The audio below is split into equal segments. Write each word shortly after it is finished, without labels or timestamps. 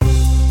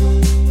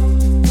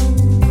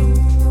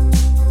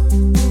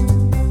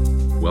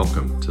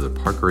Welcome to the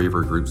Parker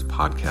Avery Group's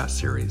podcast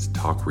series,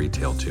 Talk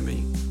Retail to Me,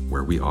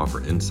 where we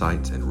offer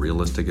insights and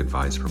realistic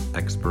advice from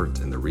experts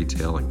in the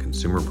retail and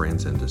consumer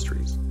brands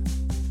industries.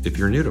 If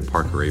you're new to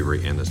Parker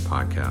Avery and this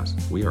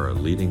podcast, we are a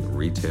leading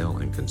retail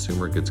and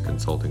consumer goods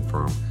consulting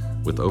firm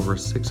with over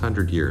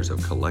 600 years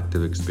of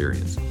collective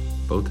experience,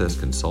 both as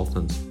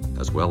consultants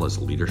as well as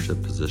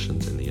leadership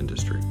positions in the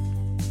industry.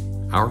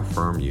 Our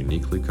firm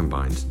uniquely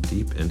combines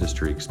deep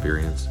industry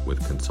experience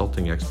with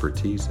consulting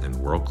expertise and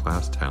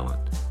world-class talent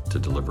to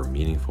deliver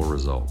meaningful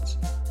results.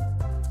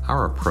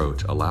 Our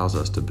approach allows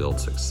us to build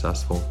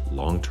successful,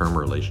 long-term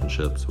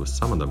relationships with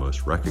some of the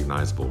most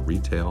recognizable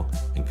retail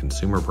and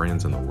consumer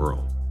brands in the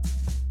world.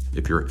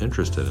 If you're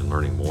interested in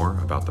learning more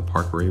about the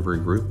Parker Avery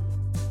Group,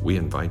 we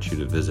invite you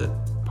to visit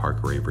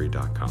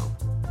parkeravery.com.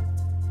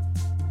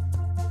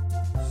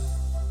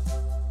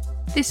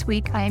 This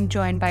week, I am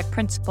joined by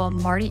Principal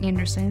Marty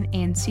Anderson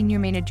and Senior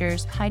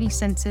Managers Heidi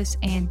Sensis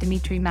and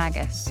Dimitri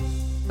Magas.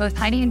 Both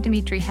Heidi and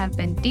Dimitri have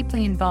been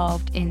deeply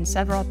involved in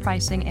several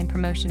pricing and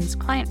promotions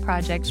client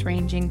projects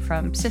ranging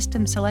from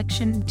system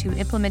selection to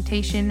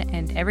implementation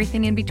and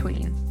everything in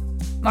between.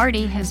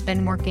 Marty has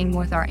been working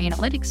with our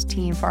analytics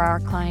team for our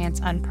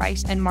clients on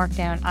price and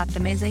markdown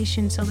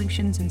optimization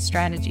solutions and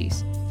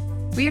strategies.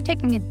 We are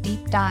taking a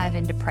deep dive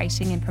into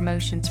pricing and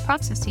promotions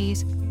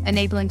processes,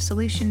 enabling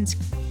solutions,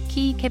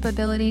 key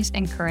capabilities,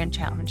 and current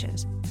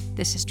challenges.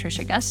 This is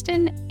Trisha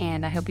Gustin,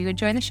 and I hope you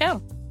enjoy the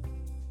show.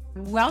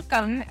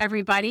 Welcome,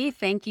 everybody.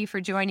 Thank you for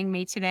joining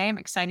me today. I'm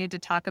excited to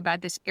talk about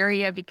this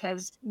area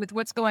because with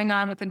what's going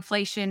on with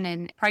inflation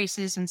and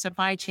prices and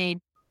supply chain,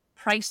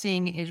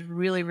 pricing is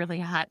really,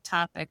 really a hot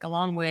topic,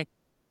 along with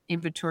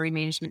inventory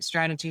management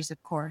strategies,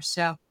 of course.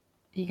 So, are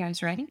you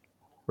guys ready?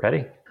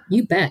 Ready?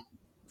 You bet.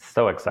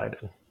 So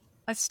excited.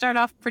 Let's start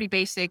off pretty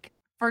basic.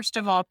 First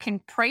of all, can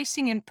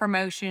pricing and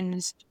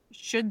promotions,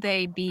 should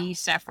they be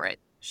separate?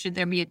 Should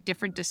there be a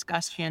different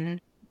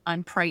discussion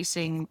on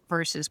pricing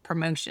versus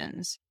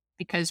promotions?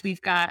 Because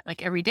we've got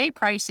like everyday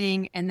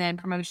pricing and then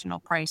promotional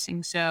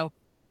pricing. So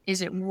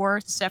is it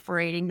worth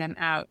separating them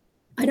out?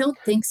 I don't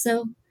think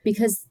so,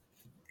 because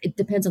it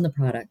depends on the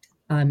product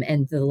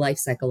and the life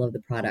cycle of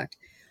the product.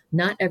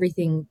 Not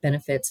everything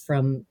benefits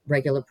from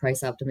regular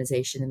price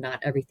optimization and not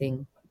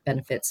everything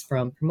benefits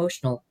from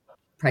promotional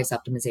price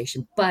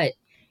optimization. But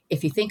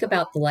if you think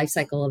about the life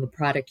cycle of a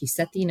product, you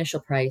set the initial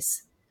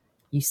price,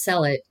 you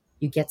sell it,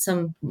 you get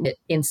some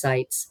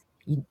insights,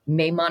 you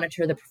may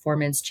monitor the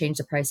performance, change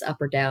the price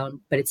up or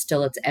down, but it's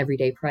still its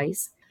everyday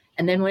price.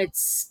 And then when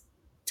it's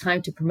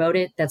time to promote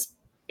it, that's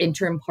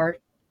interim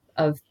part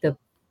of the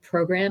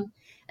program.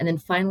 And then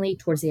finally,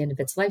 towards the end of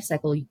its life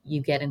cycle,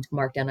 you get into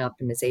markdown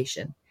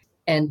optimization.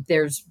 And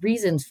there's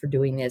reasons for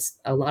doing this.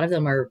 A lot of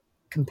them are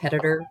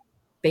competitor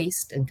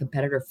based and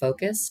competitor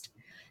focused.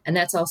 And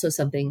that's also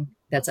something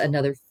that's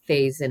another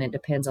phase, and it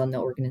depends on the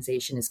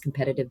organization, is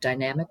competitive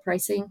dynamic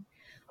pricing,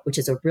 which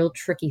is a real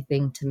tricky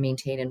thing to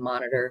maintain and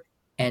monitor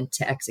and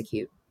to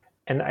execute.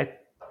 And I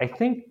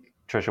think,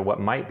 Trisha, what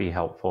might be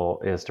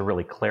helpful is to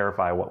really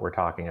clarify what we're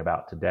talking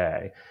about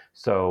today.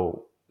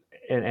 So,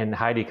 and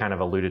Heidi kind of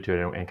alluded to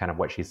it, and kind of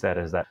what she said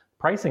is that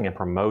pricing and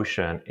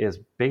promotion is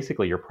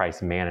basically your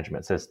price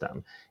management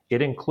system.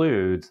 It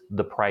includes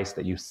the price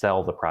that you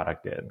sell the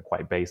product in,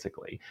 quite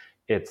basically.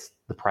 It's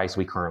the price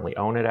we currently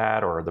own it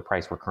at, or the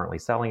price we're currently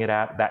selling it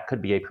at. That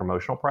could be a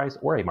promotional price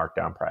or a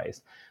markdown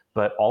price.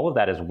 But all of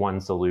that is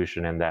one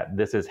solution, and that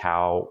this is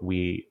how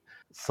we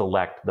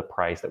select the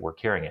price that we're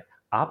carrying it.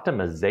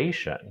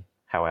 Optimization,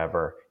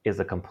 however, is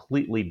a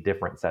completely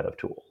different set of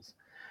tools.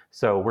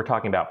 So we're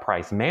talking about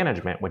price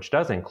management, which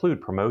does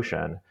include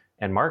promotion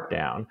and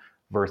markdown,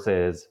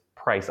 versus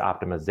price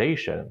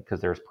optimization,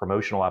 because there's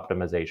promotional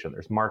optimization,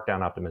 there's markdown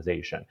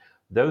optimization.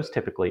 Those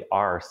typically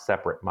are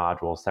separate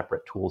modules,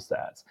 separate tool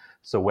sets.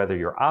 So whether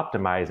you're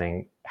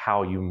optimizing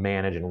how you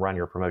manage and run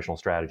your promotional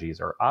strategies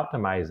or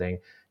optimizing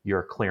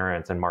your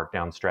clearance and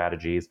markdown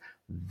strategies,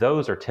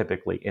 those are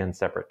typically in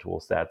separate tool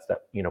sets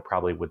that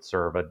probably would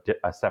serve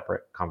a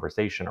separate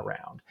conversation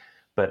around.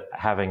 But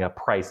having a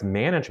price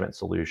management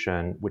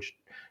solution, which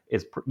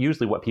is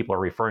usually what people are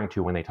referring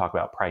to when they talk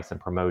about price and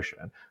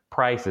promotion.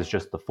 Price is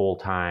just the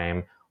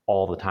full-time,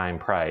 all-the-time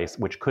price,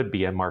 which could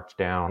be a marked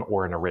down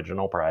or an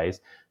original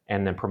price.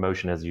 And then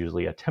promotion is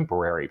usually a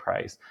temporary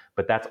price.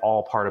 But that's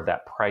all part of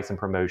that price and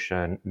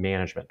promotion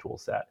management tool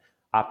set.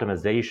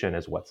 Optimization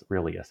is what's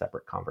really a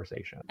separate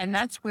conversation. And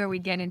that's where we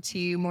get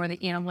into more the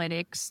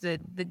analytics,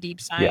 the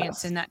deep science,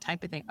 Yes. and that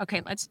type of thing.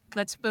 Okay,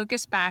 let's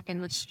focus back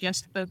and let's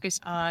just focus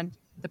on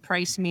the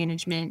price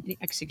management, the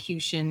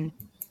execution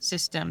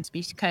systems,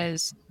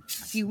 because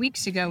a few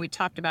weeks ago we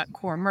talked about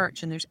core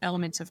merch and there's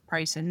elements of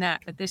price in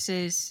that, but this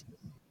is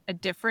a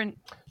different...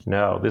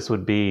 No, this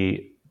would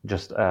be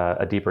just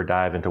a deeper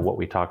dive into what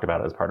we talked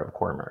about as part of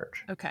core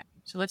merch. Okay,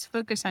 so let's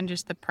focus on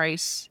just the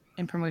price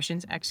and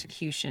promotions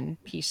execution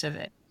piece of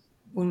it.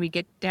 When we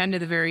get down to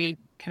the very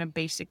kind of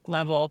basic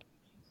level,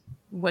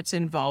 what's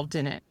involved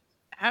in it?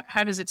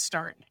 How does it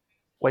start?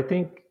 Well, I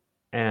think,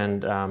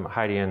 and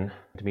Heidi and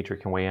Dimitri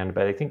can weigh in,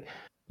 but I think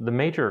the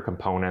major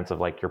components of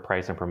like your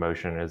price and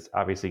promotion is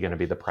obviously going to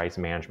be the price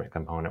management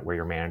component, where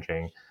you're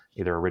managing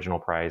either original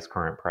price,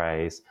 current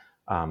price,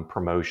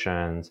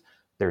 promotions.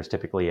 There's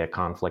typically a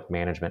conflict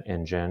management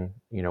engine,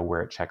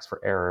 where it checks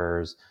for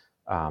errors,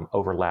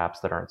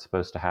 overlaps that aren't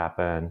supposed to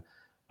happen.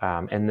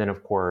 And then,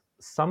 of course,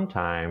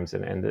 sometimes,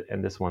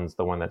 and this one's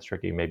the one that's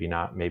tricky, maybe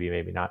not,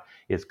 maybe not,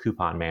 is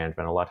coupon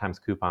management. A lot of times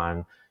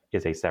coupon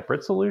is a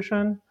separate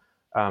solution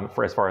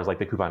for as far as like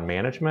the coupon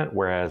management,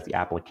 whereas the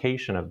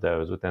application of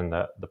those within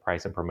the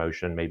price and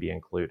promotion may be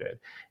included.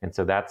 And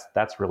so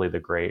that's really the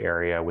gray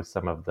area with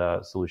some of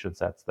the solution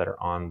sets that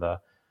are on the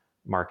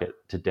market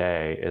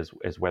today,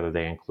 is whether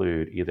they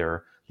include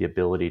either the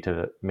ability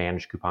to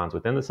manage coupons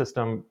within the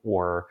system,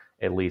 or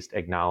at least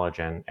acknowledge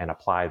and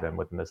apply them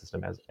within the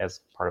system as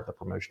part of the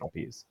promotional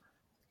piece.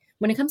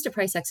 When it comes to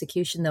price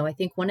execution, though, I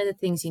think one of the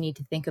things you need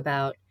to think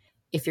about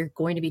if you're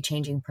going to be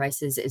changing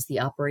prices is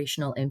the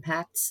operational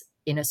impacts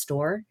in a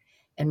store,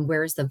 and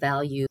where's the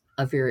value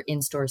of your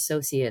in-store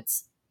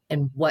associates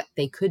and what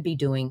they could be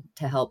doing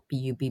to help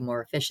you be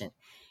more efficient.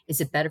 Is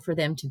it better for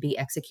them to be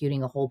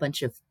executing a whole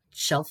bunch of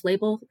shelf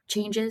label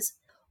changes,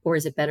 or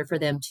is it better for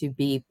them to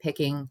be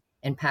picking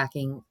and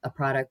packing a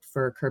product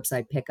for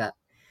curbside pickup?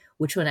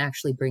 Which one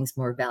actually brings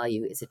more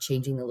value? Is it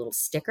changing the little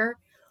sticker,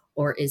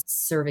 or is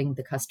serving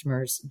the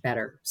customers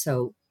better?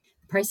 So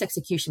the price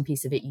execution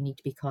piece of it, you need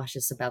to be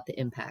cautious about the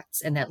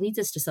impacts. And that leads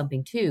us to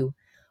something too,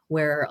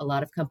 where a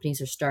lot of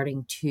companies are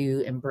starting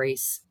to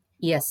embrace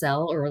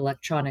ESL, or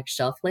electronic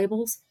shelf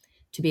labels,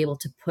 to be able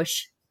to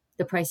push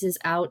the prices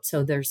out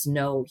so there's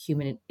no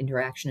human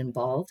interaction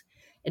involved.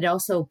 It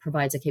also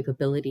provides a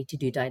capability to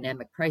do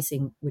dynamic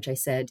pricing, which I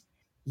said,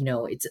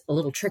 it's a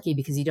little tricky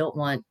because you don't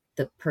want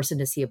the person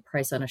to see a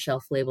price on a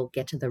shelf label,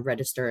 get to the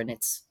register, and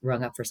it's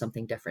rung up for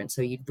something different.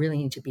 So you really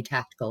need to be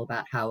tactical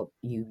about how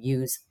you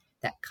use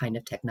that kind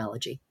of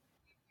technology.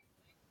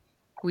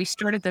 We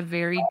start at the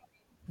very,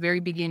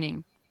 very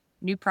beginning.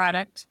 New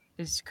product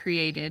is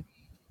created,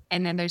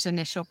 and then there's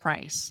initial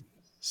price.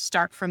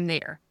 Start from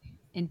there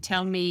and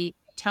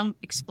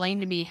explain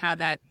to me how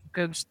that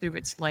goes through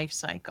its life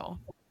cycle,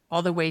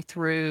 all the way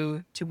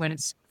through to when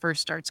it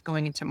first starts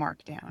going into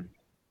markdown.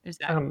 Is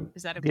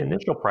that the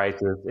initial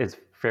price is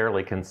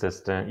fairly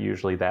consistent.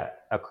 Usually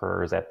that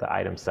occurs at the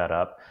item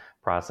setup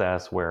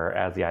process, where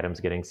as the item's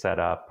getting set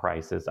up,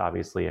 price is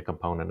obviously a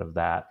component of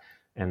that,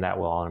 and that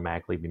will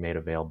automatically be made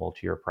available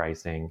to your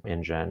pricing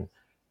engine.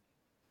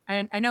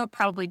 And I know it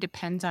probably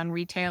depends on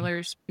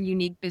retailers'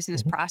 unique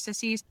business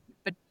processes,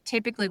 but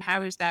typically,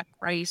 how is that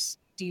price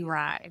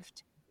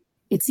derived?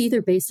 It's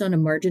either based on a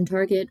margin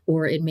target,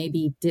 or it may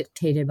be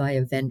dictated by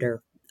a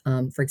vendor.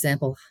 For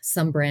example,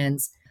 some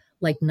brands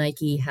like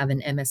Nike have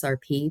an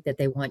MSRP that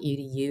they want you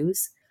to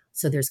use.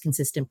 So there's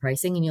consistent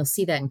pricing. And you'll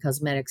see that in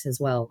cosmetics as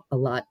well, a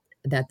lot,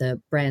 that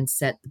the brands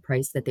set the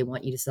price that they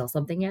want you to sell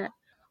something at.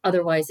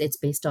 Otherwise, it's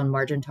based on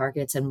margin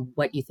targets and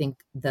what you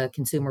think the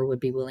consumer would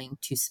be willing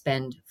to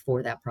spend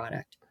for that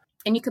product.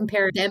 And you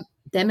compare them.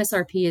 The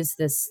MSRP is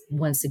this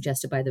one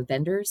suggested by the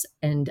vendors,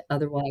 and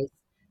otherwise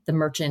the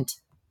merchant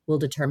will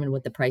determine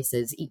what the price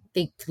is.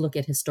 They look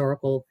at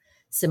historical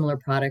similar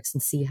products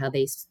and see how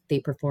they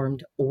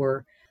performed,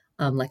 or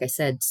like I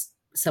said,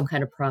 some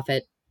kind of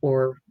profit,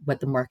 or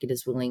what the market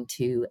is willing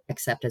to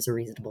accept as a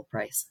reasonable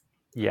price.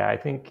 Yeah, I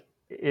think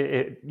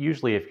it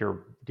usually, if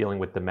you're dealing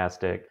with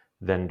domestic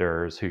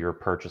vendors who you're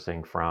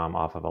purchasing from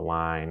off of a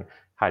line,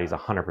 Heidi's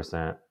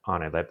 100%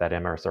 on it. That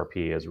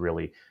MSRP is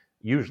really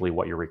usually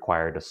what you're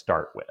required to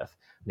start with.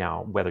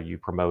 Now, whether you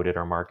promote it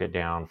or mark it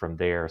down from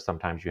there,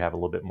 sometimes you have a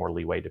little bit more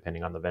leeway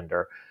depending on the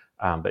vendor.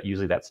 But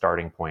usually that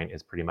starting point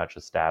is pretty much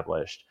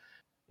established.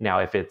 Now,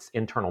 if it's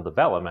internal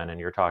development and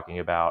you're talking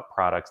about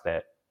products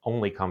that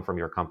only come from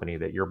your company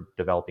that you're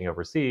developing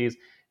overseas,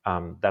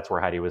 that's where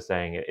Heidi was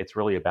saying it's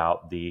really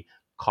about the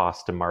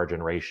cost to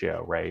margin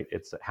ratio, right?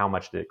 It's how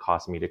much did it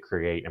cost me to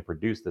create and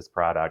produce this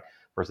product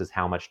versus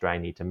how much do I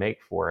need to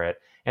make for it.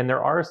 And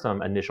there are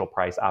some initial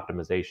price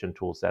optimization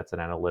tool sets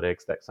and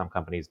analytics that some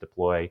companies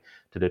deploy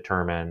to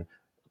determine,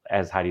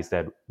 as Heidi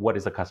said, what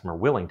is a customer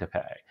willing to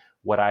pay?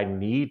 What I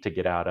need to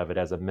get out of it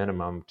as a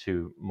minimum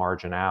to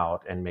margin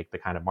out and make the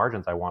kind of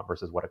margins I want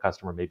versus what a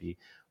customer may be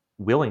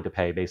willing to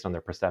pay based on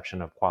their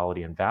perception of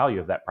quality and value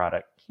of that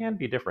product can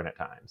be different at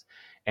times.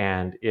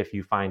 And if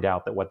you find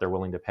out that what they're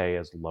willing to pay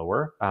is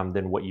lower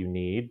than what you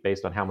need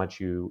based on how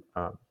much you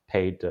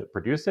paid to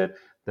produce it,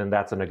 then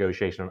that's a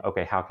negotiation.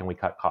 Okay, how can we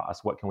cut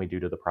costs? What can we do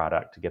to the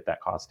product to get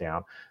that cost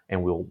down?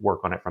 And we'll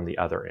work on it from the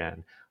other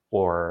end.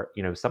 Or,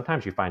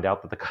 sometimes you find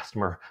out that the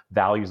customer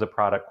values a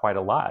product quite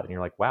a lot. And you're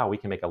like, wow, we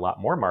can make a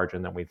lot more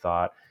margin than we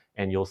thought.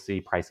 And you'll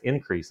see price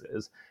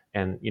increases.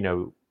 And,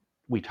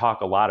 we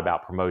talk a lot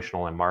about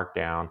promotional and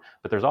markdown,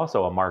 but there's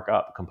also a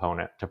markup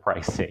component to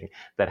pricing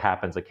that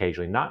happens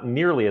occasionally, not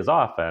nearly as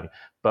often,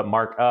 but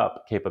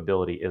markup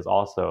capability is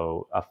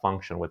also a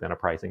function within a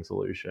pricing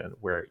solution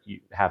where you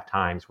have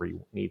times where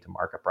you need to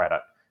mark a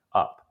product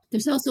up.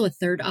 There's also a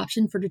third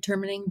option for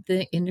determining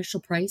the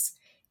initial price.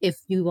 If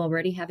you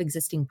already have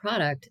existing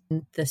product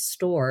in the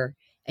store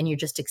and you're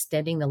just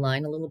extending the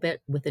line a little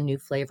bit with a new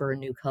flavor or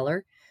new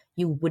color,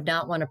 you would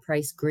not want to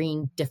price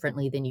green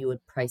differently than you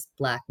would price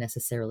black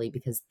necessarily,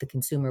 because the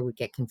consumer would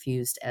get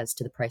confused as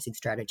to the pricing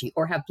strategy,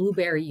 or have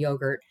blueberry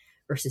yogurt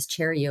versus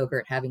cherry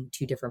yogurt having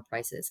two different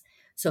prices.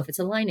 So if it's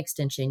a line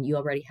extension, you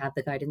already have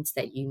the guidance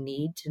that you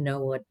need to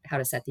know how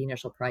to set the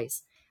initial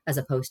price, as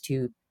opposed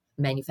to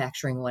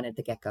manufacturing one at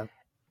the get-go.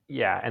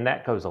 Yeah, and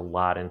that goes a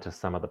lot into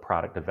some of the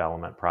product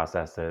development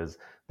processes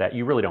that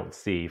you really don't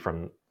see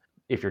from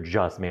if you're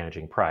just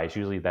managing price.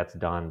 Usually that's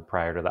done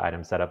prior to the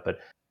item setup. But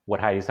what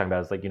Heidi's talking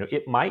about is like,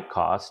 it might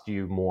cost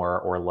you more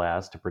or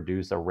less to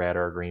produce a red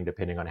or a green,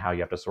 depending on how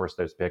you have to source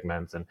those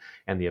pigments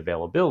and the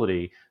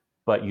availability.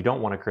 But you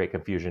don't want to create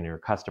confusion in your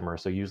customer.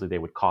 So usually they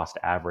would cost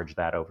average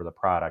that over the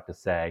product to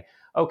say,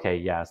 okay,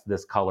 yes,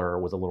 this color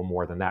was a little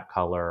more than that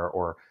color,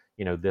 or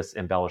this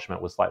embellishment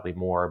was slightly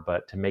more,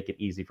 but to make it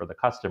easy for the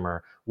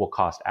customer, we'll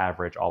cost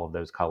average all of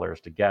those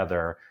colors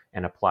together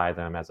and apply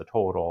them as a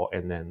total.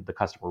 And then the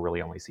customer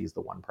really only sees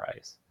the one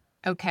price.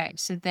 Okay.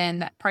 So then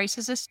that price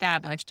is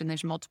established, and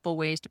there's multiple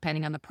ways,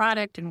 depending on the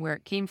product and where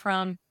it came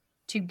from,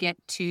 to get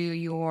to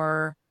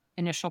your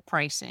initial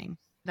pricing.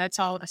 That's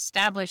all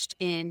established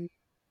in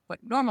what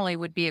normally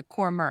would be a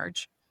core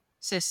merge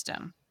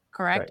system,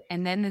 correct? Right.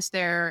 And then is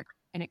there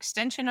an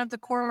extension of the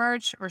core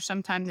merge, or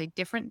sometimes a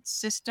different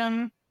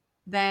system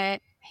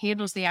that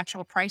handles the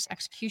actual price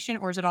execution,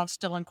 or is it all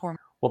still in core?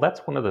 Well,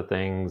 that's one of the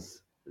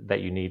things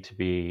that you need to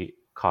be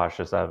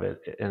cautious of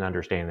it and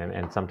understand them.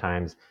 And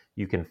sometimes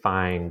you can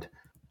find,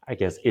 I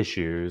guess,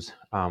 issues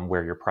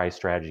where your price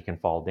strategy can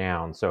fall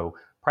down. So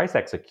price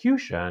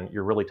execution,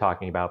 you're really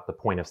talking about the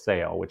point of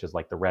sale, which is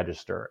like the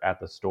register at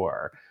the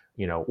store,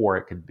 or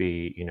it could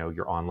be,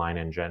 your online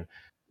engine.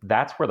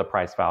 That's where the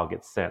price file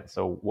gets sent.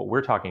 So what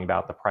we're talking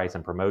about, the price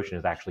and promotion,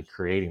 is actually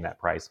creating that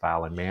price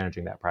file and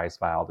managing that price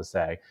file to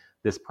say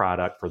this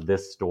product for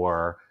this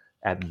store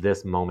at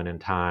this moment in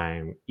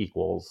time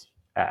equals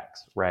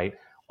X, right?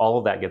 All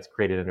of that gets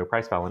created into a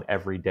price file, and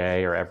every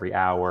day or every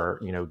hour,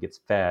 gets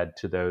fed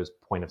to those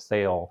point of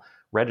sale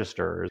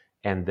registers.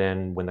 And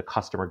then when the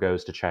customer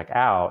goes to check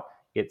out,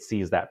 it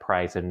sees that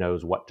price and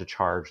knows what to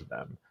charge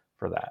them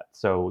for that.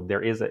 So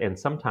there is, and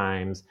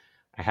sometimes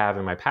I have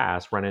in my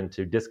past run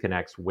into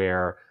disconnects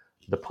where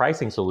the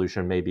pricing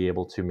solution may be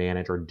able to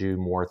manage or do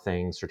more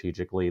things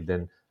strategically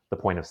than the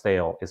point of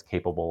sale is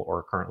capable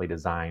or currently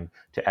designed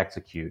to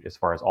execute, as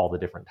far as all the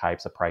different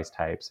types of price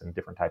types and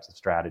different types of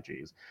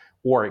strategies.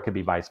 Or it could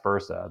be vice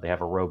versa. They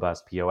have a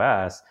robust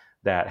POS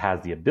that has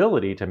the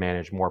ability to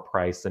manage more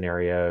price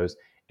scenarios,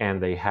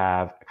 and they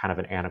have kind of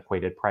an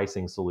antiquated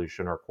pricing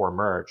solution or core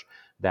merge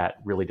that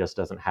really just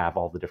doesn't have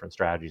all the different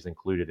strategies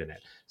included in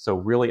it. So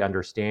really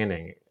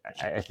understanding,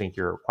 I think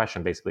your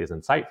question basically is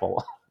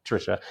insightful,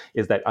 Tricia,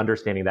 is that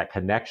understanding that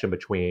connection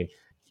between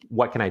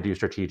what can I do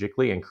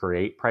strategically and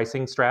create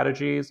pricing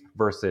strategies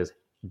versus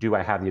do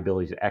I have the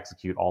ability to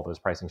execute all those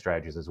pricing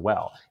strategies as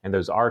well? And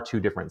those are two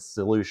different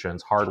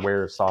solutions,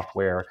 hardware,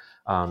 software,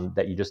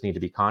 that you just need to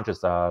be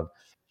conscious of.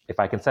 If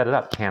I can set it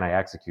up, can I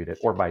execute it,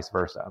 or vice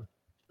versa?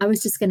 I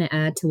was just going to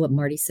add to what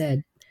Marty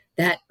said.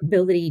 That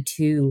ability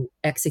to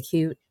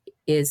execute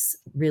is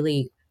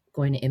really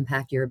going to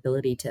impact your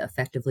ability to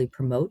effectively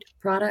promote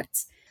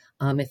products.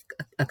 If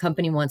a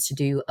company wants to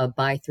do a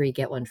buy three,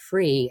 get one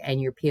free,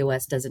 and your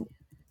POS doesn't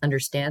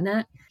understand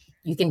that,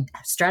 you can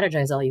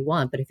strategize all you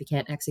want, but if you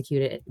can't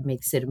execute it, it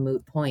makes it a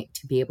moot point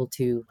to be able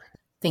to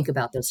think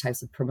about those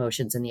types of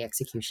promotions and the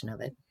execution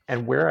of it.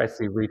 And where I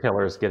see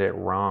retailers get it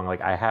wrong,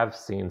 like I have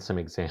seen some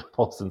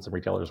examples in some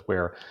retailers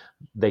where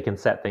they can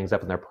set things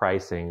up in their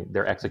pricing,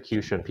 their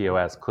execution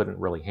POS couldn't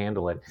really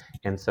handle it.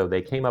 And so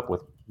they came up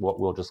with what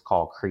we'll just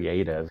call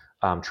creative,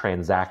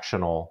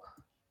 transactional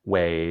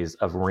ways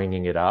of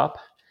ringing it up.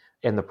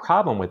 And the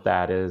problem with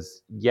that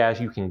is, yes,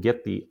 you can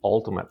get the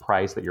ultimate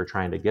price that you're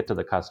trying to get to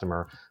the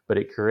customer, but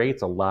it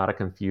creates a lot of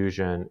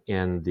confusion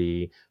in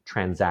the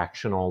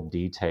transactional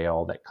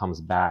detail that comes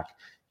back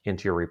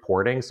into your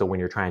reporting. So when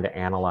you're trying to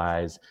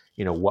analyze,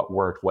 what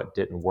worked, what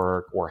didn't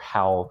work, or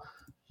how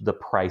the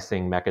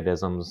pricing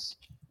mechanisms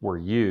were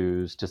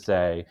used to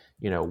say,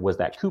 was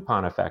that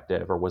coupon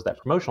effective, or was that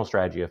promotional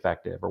strategy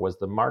effective, or was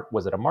it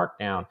a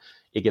markdown?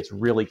 It gets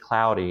really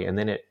cloudy, and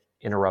then it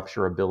interrupts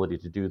your ability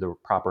to do the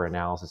proper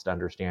analysis to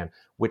understand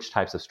which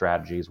types of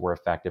strategies were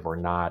effective or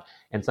not.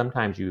 And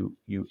sometimes you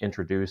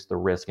introduce the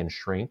risk and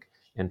shrink,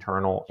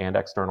 internal and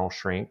external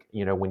shrink,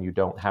 when you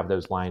don't have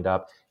those lined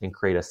up and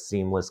create a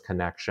seamless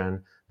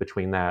connection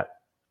between that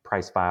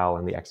price file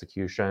and the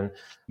execution.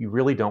 You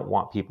really don't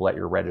want people at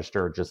your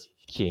register just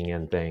keying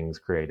in things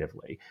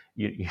creatively.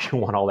 You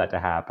want all that to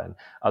happen.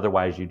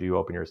 Otherwise, you do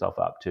open yourself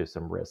up to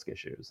some risk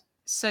issues.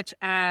 Such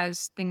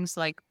as things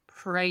like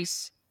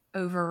price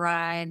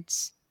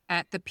overrides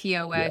at the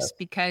POS, Yes.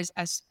 because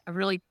as a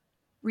really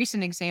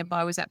recent example,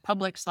 I was at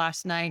Publix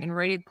last night, and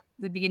right at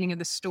the beginning of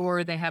the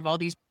store, they have all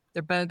their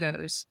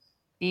BOGOs.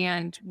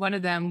 And one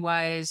of them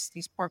was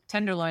these pork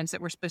tenderloins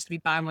that were supposed to be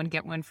buy one,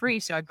 get one free.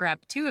 So I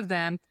grabbed two of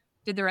them,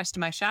 did the rest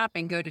of my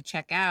shopping, go to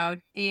check out.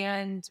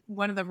 And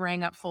one of them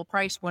rang up full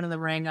price. One of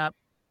them rang up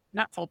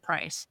not full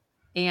price.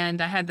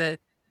 And I had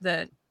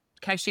the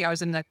cashier, I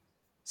was in the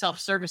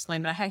self-service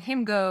lane, but I had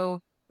him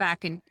go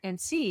back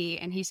and see.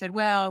 And he said,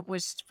 well, it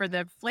was for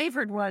the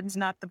flavored ones,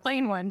 not the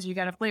plain ones. You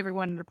got a flavored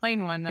one and a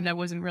plain one. And that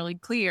wasn't really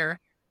clear.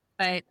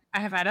 But I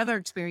have had other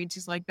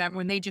experiences like that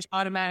when they just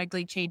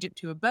automatically change it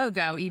to a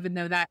BOGO, even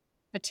though that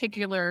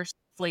particular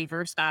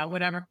flavor, style,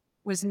 whatever,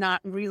 was not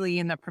really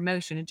in the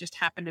promotion. It just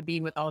happened to be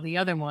with all the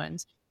other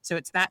ones. So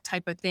it's that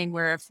type of thing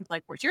where, if,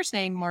 like what you're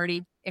saying,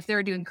 Marty, if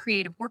they're doing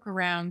creative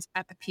workarounds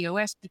at the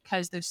POS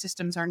because those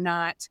systems are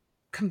not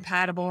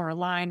compatible or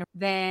aligned,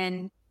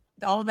 then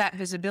all that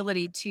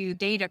visibility to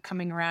data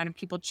coming around and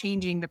people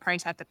changing the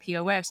price at the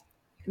POS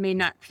may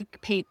not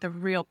paint the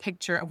real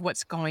picture of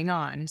what's going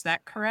on. Is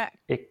that correct?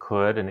 It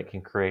could, and it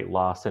can create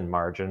loss in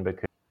margin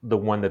because the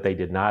one that they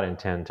did not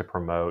intend to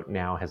promote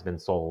now has been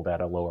sold at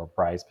a lower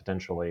price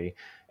potentially.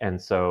 And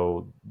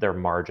so their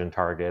margin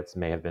targets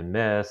may have been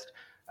missed.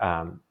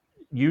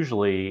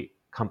 Usually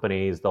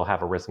companies, they'll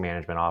have a risk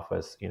management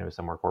office,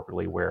 somewhere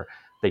corporately where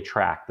they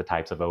track the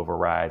types of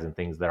overrides and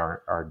things that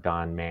are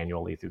done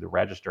manually through the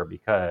register,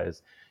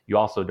 because you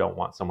also don't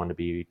want someone to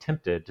be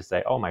tempted to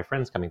say, oh, my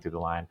friend's coming through the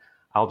line,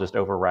 I'll just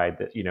override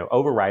that.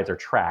 Overrides are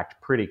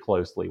tracked pretty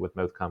closely with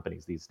most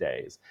companies these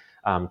days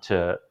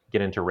to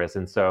get into risk.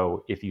 And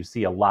so if you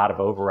see a lot of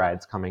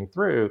overrides coming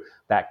through,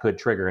 that could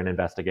trigger an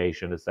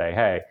investigation to say,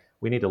 hey,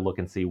 we need to look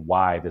and see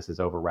why this is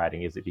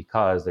overriding. Is it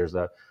because there's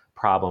a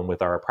problem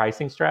with our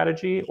pricing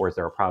strategy, or is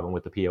there a problem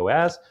with the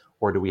POS,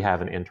 or do we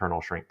have an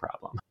internal shrink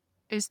problem?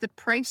 Is the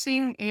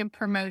pricing and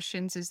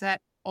promotions, is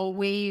that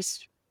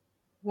always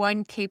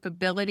one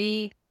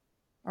capability,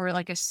 or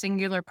like a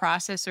singular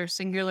process or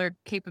singular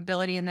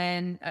capability? And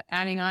then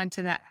adding on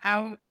to that,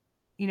 how,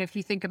 if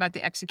you think about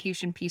the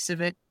execution piece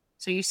of it,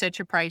 so you set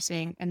your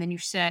pricing and then you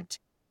set,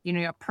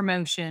 your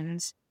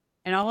promotions,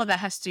 and all of that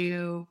has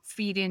to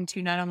feed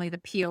into not only the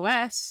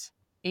POS,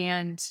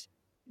 and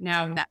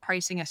now that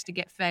pricing has to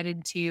get fed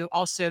into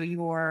also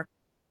your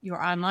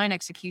online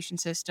execution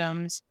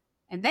systems.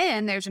 And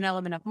then there's an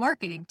element of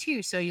marketing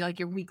too. So you like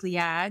your weekly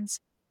ads,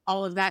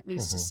 all of that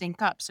needs to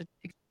sync up. So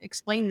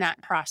explain that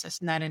process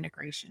and that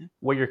integration.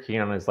 What you're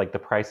keen on is like the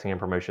pricing and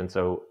promotion.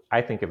 So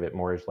I think of it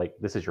more as like,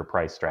 this is your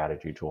price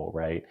strategy tool,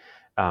 right?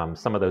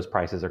 Some of those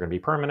prices are going to be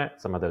permanent.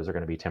 Some of those are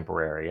going to be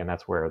temporary. And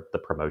that's where the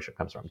promotion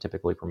comes from.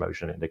 Typically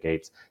promotion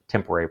indicates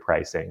temporary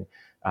pricing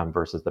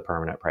versus the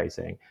permanent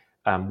pricing.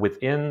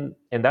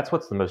 And that's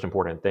what's the most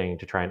important thing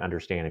to try and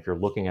understand if you're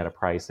looking at a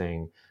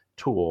pricing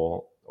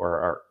tool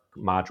or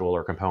module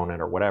or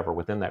component or whatever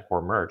within that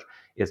core merge,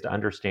 is to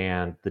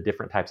understand the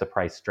different types of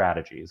price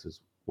strategies, is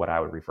what I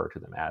would refer to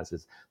them as.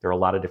 Is there are a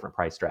lot of different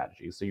price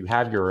strategies. So you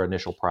have your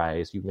initial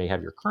price, you may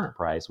have your current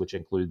price, which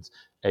includes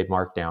a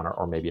markdown,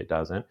 or maybe it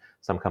doesn't.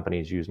 Some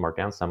companies use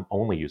markdown, some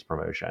only use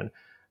promotion.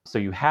 So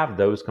you have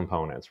those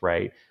components,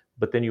 right?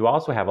 But then you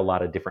also have a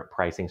lot of different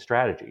pricing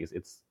strategies.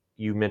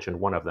 You mentioned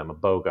one of them, a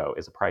BOGO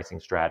is a pricing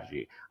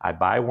strategy. I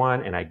buy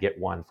one and I get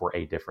one for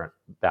a different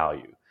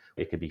value.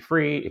 It could be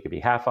free, it could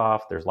be half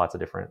off. There's lots of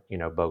different,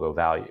 BOGO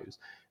values.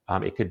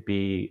 It could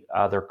be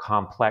other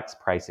complex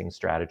pricing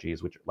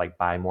strategies, which like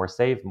buy more,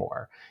 save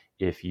more.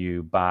 If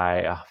you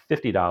buy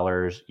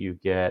 $50, you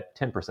get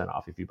 10%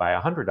 off. If you buy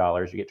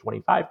 $100, you get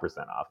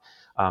 25%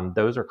 off.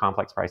 Those are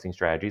complex pricing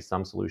strategies.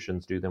 Some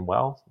solutions do them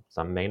well,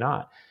 some may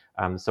not.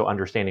 So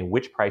understanding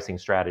which pricing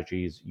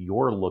strategies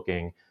you're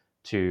looking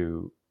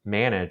to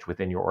manage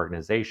within your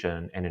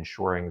organization and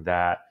ensuring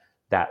that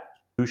that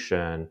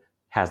solution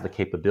has the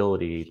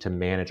capability to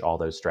manage all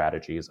those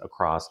strategies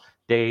across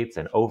dates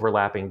and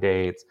overlapping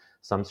dates.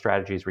 Some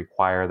strategies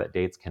require that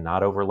dates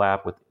cannot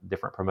overlap with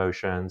different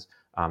promotions.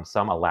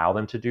 Some allow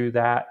them to do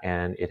that,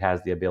 and it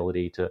has the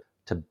ability to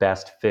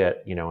best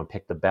fit, and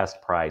pick the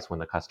best price when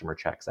the customer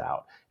checks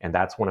out. And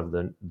that's one of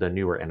the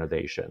newer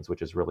innovations,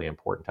 which is really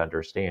important to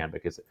understand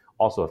because it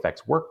also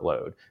affects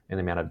workload and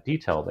the amount of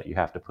detail that you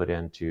have to put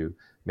into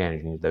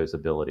managing those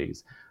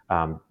abilities.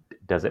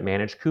 Does it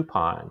manage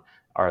coupon?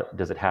 Or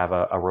does it have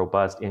a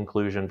robust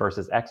inclusion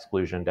versus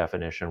exclusion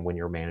definition when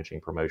you're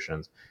managing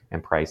promotions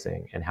and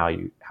pricing, and how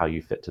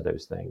you fit to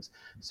those things?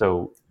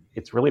 So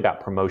it's really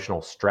about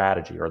promotional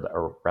strategy,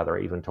 or rather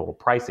even total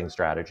pricing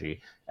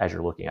strategy, as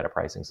you're looking at a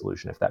pricing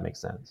solution, if that makes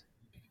sense.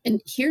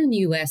 And here in the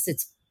US,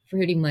 it's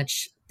pretty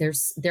much,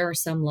 there are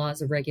some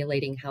laws of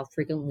regulating how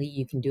frequently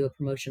you can do a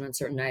promotion on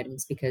certain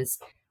items, because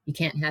you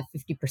can't have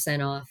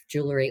 50% off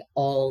jewelry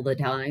all the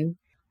time.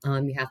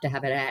 You have to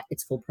have it at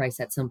its full price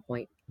at some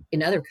point.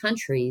 In other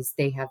countries,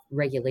 they have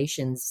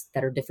regulations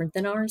that are different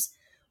than ours,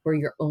 where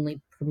you're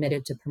only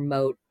permitted to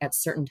promote at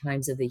certain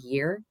times of the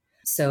year.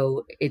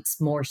 So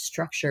it's more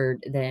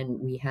structured than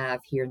we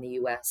have here in the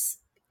US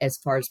as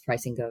far as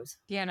pricing goes.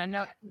 Yeah, and I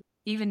know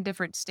even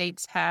different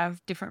states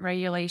have different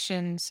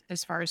regulations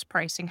as far as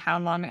pricing, how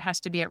long it has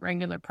to be at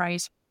regular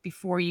price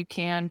before you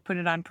can put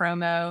it on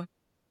promo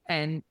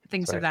and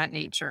things of that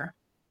nature.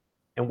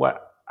 And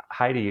what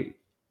Heidi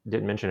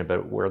didn't mention it,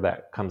 but where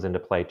that comes into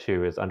play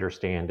too is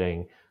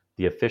understanding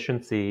the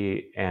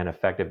efficiency and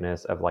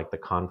effectiveness of like the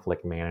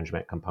conflict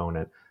management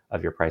component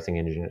of your pricing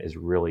engine is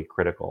really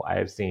critical. I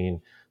have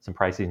seen some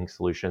pricing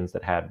solutions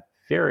that had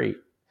very,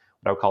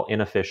 what I would call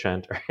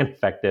inefficient or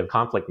ineffective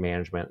conflict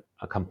management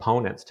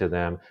components to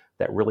them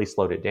that really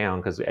slowed it down.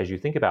 Because as you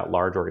think about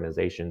large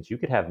organizations, you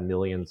could have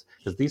millions,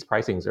 because these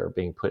pricings are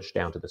being pushed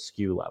down to the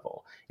SKU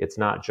level. It's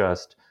not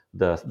just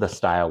the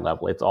style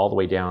level, it's all the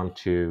way down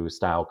to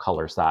style,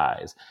 color,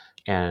 size,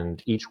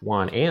 and each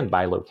one, and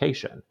by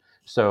location.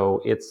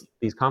 So it's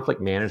these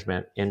conflict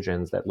management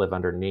engines that live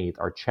underneath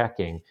are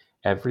checking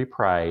every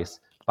price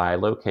by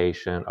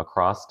location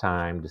across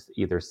time to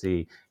either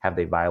see, have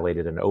they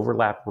violated an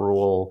overlap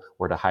rule,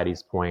 or to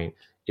Heidi's point,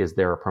 is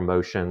there a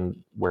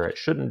promotion where it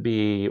shouldn't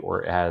be,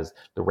 or has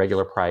the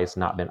regular price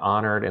not been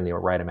honored in the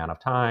right amount of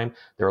time?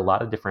 There are a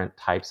lot of different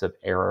types of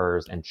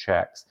errors and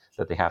checks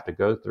that they have to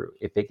go through.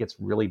 If it gets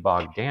really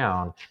bogged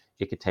down,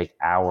 it could take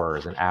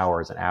hours and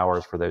hours and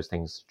hours for those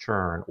things to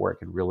churn, or it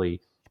could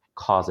really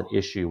cause an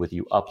issue with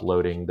you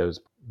uploading the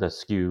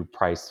SKU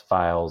price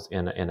files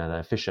in an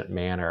efficient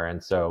manner.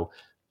 And so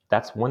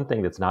that's one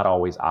thing that's not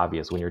always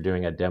obvious when you're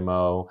doing a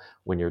demo,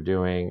 when you're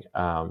doing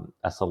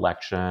a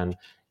selection,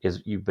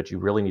 but you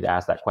really need to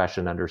ask that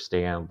question,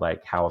 understand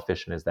like how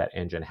efficient is that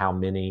engine? How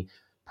many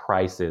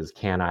prices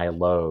can I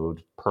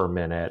load per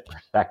minute, per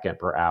second,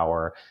 per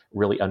hour?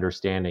 Really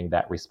understanding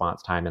that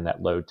response time and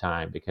that load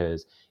time,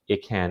 because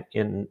it can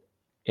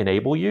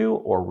enable you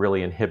or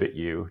really inhibit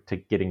you to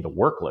getting the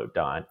workload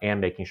done and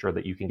making sure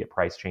that you can get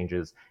price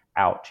changes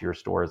out to your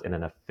stores in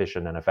an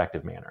efficient and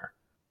effective manner.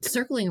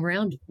 Circling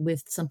around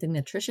with something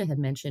that Tricia had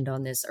mentioned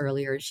on this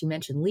earlier, she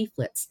mentioned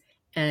leaflets.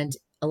 And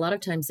a lot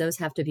of times those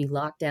have to be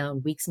locked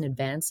down weeks in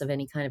advance of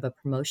any kind of a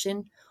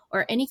promotion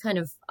or any kind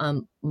of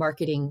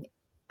marketing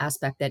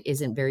aspect that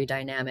isn't very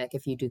dynamic.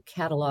 If you do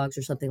catalogs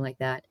or something like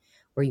that,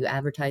 where you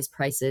advertise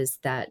prices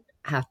that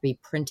have to be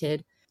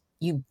printed,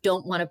 you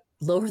don't want to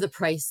lower the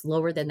price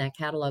lower than that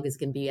catalog is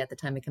going to be at the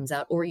time it comes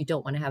out, or you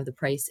don't want to have the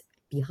price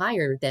be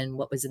higher than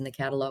what was in the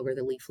catalog or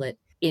the leaflet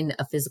in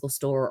a physical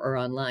store or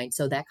online.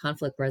 So that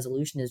conflict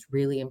resolution is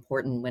really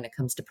important when it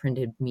comes to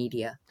printed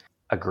media.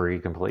 Agree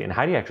completely. And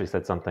Heidi actually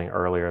said something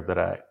earlier that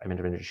I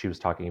mentioned. She was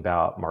talking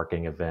about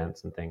marketing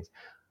events and things.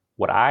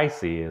 What I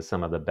see is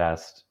some of the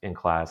best in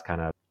class kind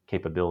of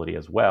capability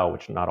as well,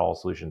 which not all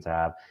solutions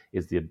have,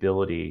 is the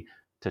ability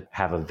to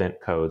have event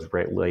codes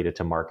related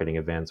to marketing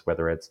events,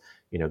 whether it's,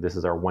 this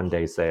is our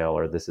 1-day sale,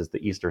 or this is the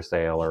Easter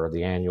sale, or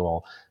the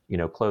annual,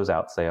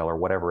 closeout sale, or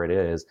whatever it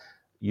is.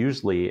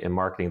 Usually in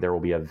marketing, there will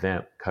be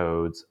event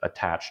codes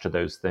attached to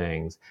those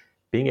things.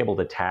 Being able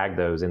to tag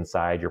those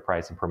inside your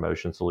price and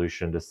promotion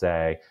solution to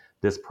say,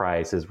 this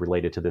price is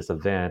related to this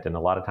event. And a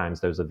lot of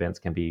times those events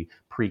can be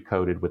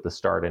pre-coded with the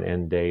start and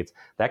end dates.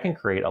 That can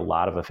create a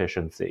lot of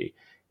efficiency.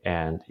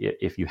 And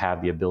if you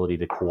have the ability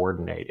to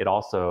coordinate, it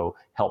also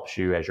helps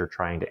you as you're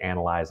trying to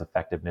analyze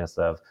effectiveness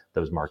of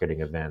those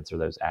marketing events or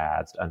those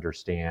ads to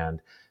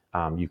understand.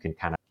 You can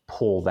kind of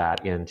pull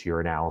that into your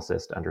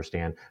analysis to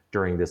understand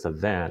during this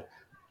event,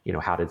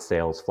 how did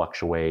sales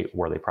fluctuate?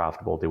 Were they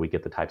profitable? Did we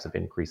get the types of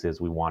increases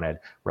we wanted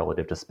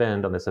relative to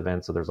spend on this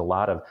event? So there's a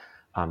lot of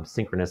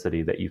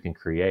synchronicity that you can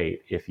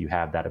create if you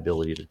have that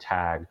ability to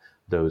tag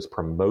those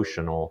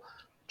promotional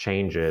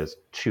changes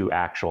to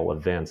actual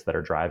events that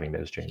are driving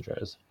those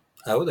changes.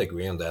 I would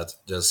agree on that.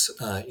 Just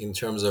in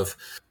terms of,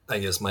 I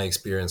guess, my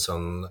experience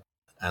on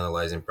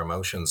analyzing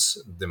promotions,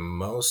 the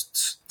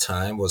most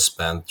time was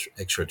spent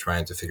actually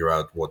trying to figure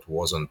out what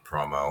was on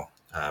promo.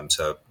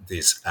 So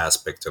this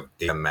aspect of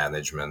data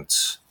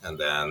management and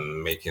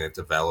then making it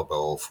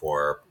available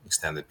for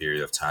extended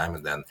period of time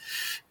and then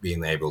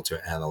being able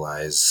to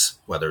analyze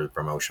whether the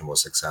promotion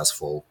was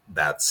successful,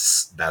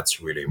 that's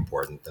really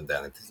important. And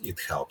then it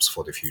helps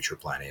for the future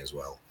planning as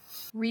well.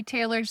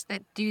 Retailers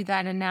that do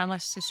that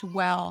analysis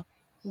well,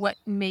 what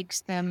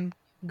makes them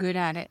good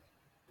at it?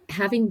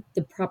 Having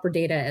the proper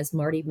data, as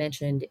Marty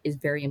mentioned, is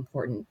very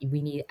important.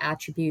 We need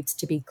attributes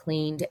to be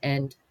cleaned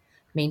and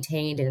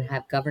maintained and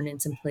have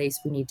governance in place.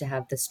 We need to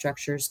have the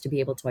structures to be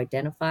able to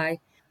identify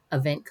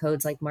event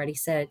codes, like Marty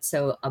said.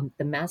 So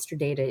the master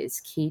data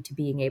is key to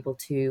being able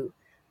to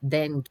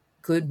then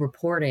good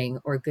reporting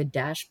or good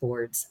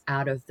dashboards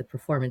out of the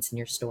performance in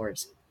your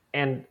stores.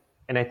 And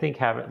I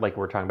think like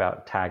we're talking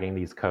about tagging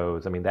these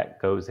codes,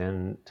 that goes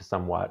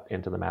somewhat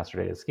into the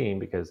master data scheme,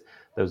 because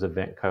those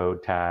event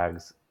code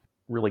tags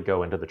really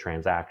go into the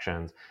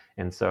transactions.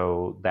 And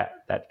so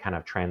that kind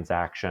of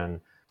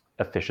transaction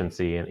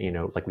efficiency and,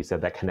 like we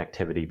said, that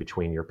connectivity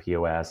between your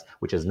POS,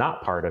 which is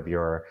not part of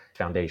your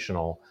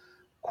foundational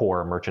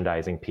core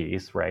merchandising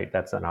piece, right?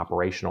 That's an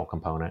operational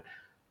component.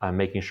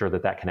 Making sure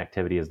that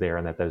connectivity is there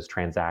and that those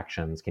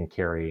transactions can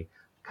carry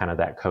kind of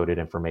that coded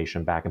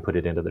information back and put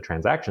it into the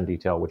transaction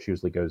detail, which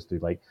usually goes through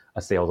like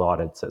a sales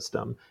audit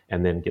system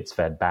and then gets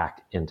fed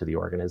back into the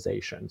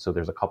organization. So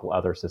there's a couple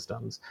other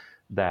systems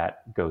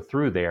that go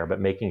through there, but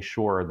making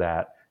sure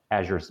that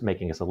as you're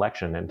making a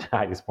selection, and to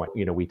Heidi's point,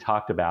 we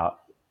talked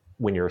about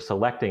when you're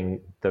selecting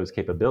those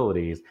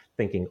capabilities,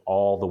 thinking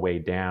all the way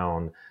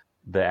down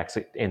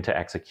into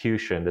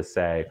execution to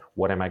say,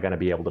 what am I going to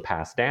be able to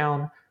pass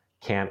down?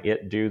 can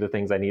it do the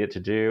things I need it to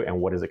do?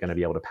 And what is it going to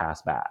be able to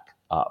pass back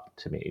up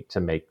to me to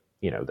make,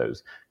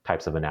 those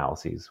types of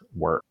analyses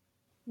work?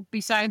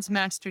 Besides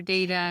master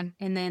data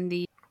and then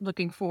the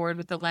looking forward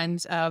with the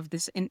lens of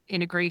this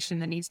integration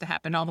that needs to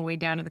happen all the way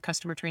down to the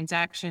customer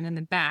transaction and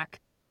then back,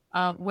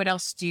 what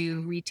else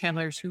do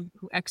retailers who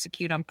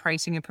execute on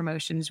pricing and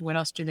promotions, what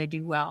else do they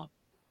do well?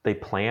 They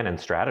plan and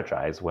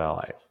strategize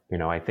well.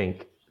 I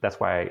think that's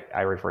why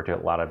I refer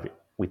to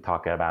we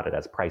talk about it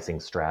as pricing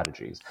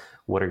strategies.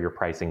 What are your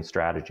pricing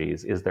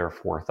strategies? Is there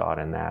forethought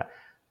in that?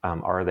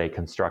 Are they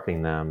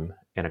constructing them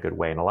in a good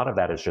way? And a lot of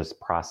that is just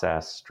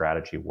process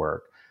strategy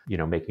work,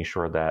 making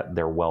sure that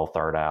they're well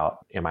thought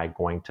out. Am I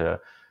going to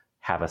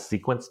have a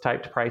sequence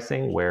typed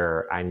pricing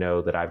where I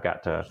know that I've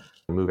got to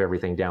move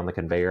everything down the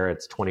conveyor?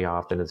 It's 20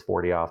 off, then it's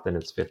 40 off, then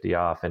it's 50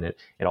 off, and it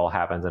all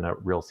happens in a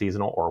real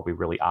seasonal? Or are we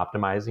really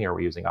optimizing? Are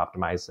we using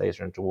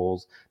optimization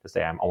tools to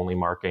say I'm only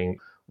marking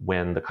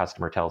when the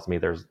customer tells me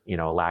there's a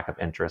lack of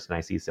interest and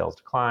I see sales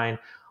decline?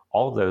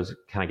 All of those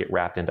kind of get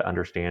wrapped into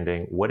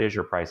understanding what is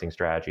your pricing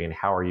strategy and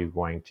how are you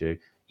going to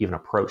even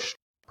approach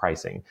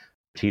pricing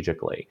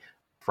strategically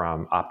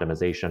from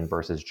optimization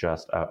versus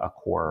just a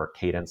core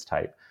cadence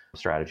type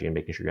strategy, and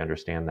making sure you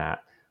understand that.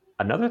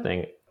 Another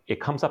thing,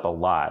 it comes up a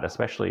lot,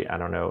 especially, I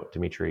don't know,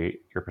 Dimitri,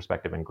 your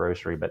perspective in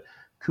grocery, but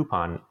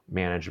coupon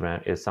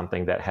management is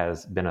something that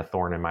has been a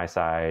thorn in my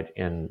side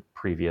in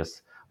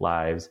previous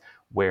lives,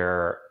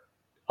 where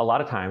a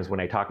lot of times when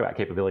I talk about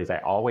capabilities, I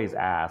always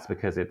ask,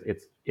 because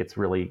it's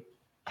really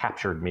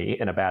captured me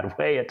in a bad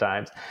way at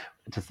times,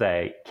 to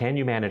say, can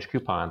you manage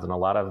coupons? And a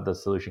lot of the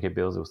solution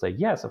capabilities will say,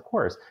 yes, of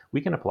course, we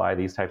can apply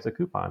these types of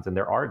coupons. And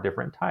there are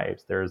different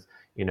types. There's,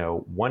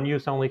 one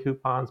use only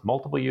coupons,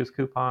 multiple use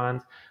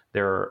coupons.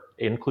 There are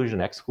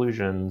inclusion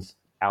exclusions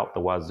out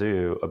the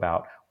wazoo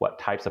about what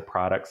types of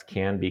products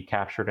can be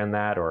captured in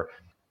that, or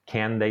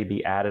can they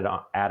be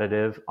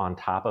additive on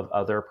top of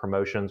other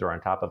promotions or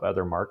on top of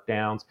other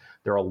markdowns?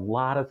 There are a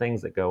lot of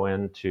things that go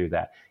into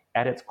that.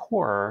 At its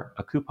core,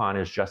 a coupon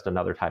is just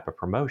another type of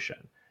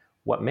promotion.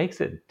 What makes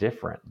it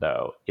different,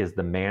 though, is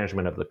the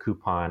management of the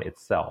coupon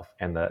itself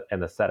and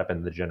the setup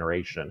and the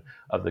generation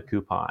of the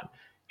coupon.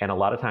 And a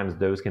lot of times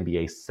those can be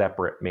a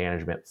separate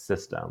management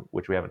system,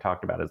 which we haven't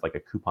talked about as like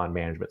a coupon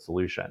management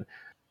solution.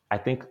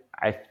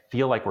 I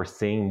feel like we're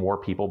seeing more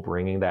people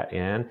bringing that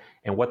in.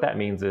 And what that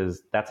means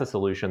is that's a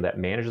solution that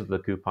manages the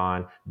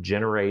coupon,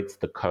 generates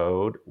the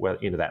code,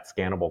 that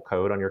scannable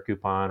code on your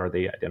coupon or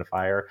the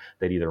identifier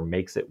that either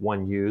makes it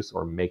one use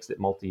or makes it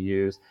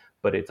multi-use.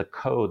 But it's a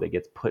code that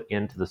gets put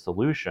into the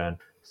solution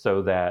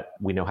so that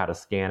we know how to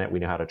scan it, we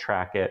know how to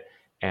track it.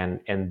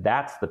 And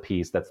that's the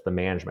piece, that's the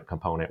management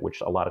component,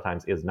 which a lot of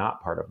times is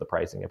not part of the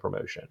pricing and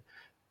promotion.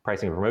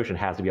 Pricing and promotion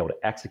has to be able to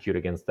execute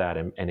against that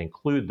and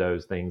include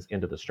those things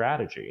into the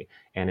strategy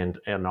and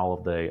in all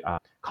of the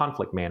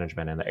conflict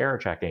management and the error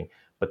checking.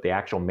 But the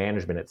actual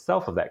management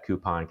itself of that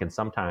coupon can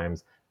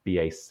sometimes be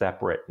a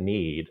separate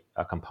need,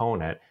 a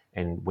component.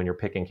 And when you're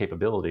picking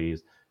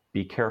capabilities,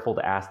 be careful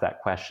to ask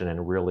that question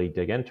and really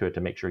dig into it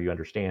to make sure you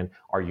understand,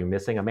 are you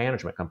missing a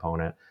management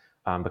component?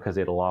 Because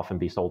it'll often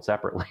be sold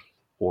separately,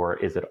 or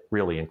is it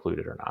really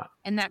included or not?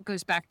 And that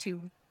goes back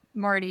to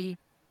Marty.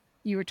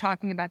 You were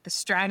talking about the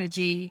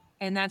strategy,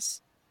 and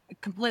that's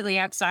completely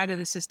outside of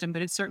the system,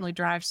 but it certainly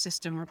drives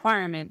system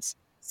requirements.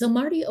 So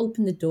Marty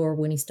opened the door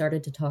when he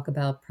started to talk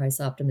about price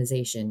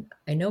optimization.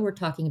 I know we're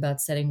talking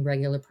about setting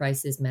regular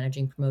prices,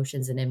 managing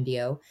promotions, and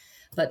MDO,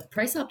 but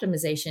price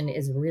optimization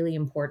is really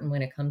important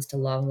when it comes to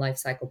long life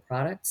cycle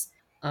products.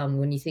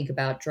 When you think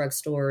about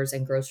drugstores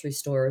and grocery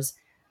stores,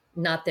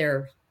 not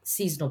their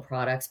seasonal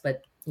products,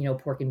 but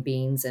pork and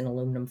beans and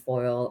aluminum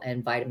foil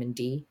and vitamin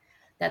D.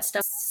 That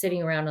stuff's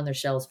sitting around on their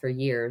shelves for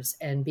years,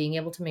 and being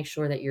able to make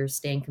sure that you're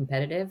staying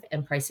competitive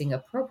and pricing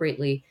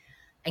appropriately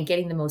and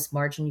getting the most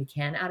margin you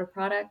can out of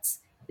products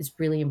is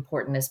really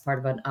important as part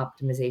of an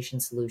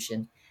optimization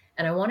solution.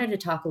 And I wanted to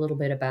talk a little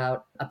bit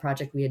about a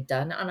project we had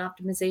done on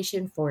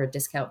optimization for a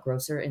discount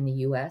grocer in the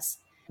US.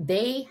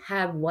 They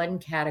had one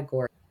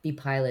category be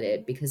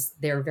piloted because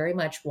they're very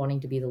much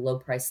wanting to be the low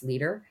price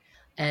leader.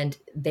 And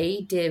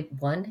they did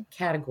one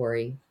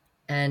category,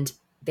 and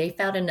they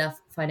found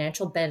enough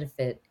financial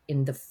benefit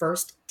in the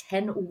first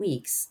 10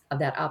 weeks of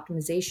that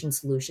optimization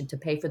solution to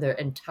pay for their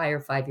entire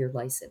 5-year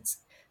license.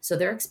 So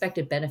their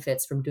expected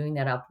benefits from doing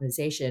that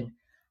optimization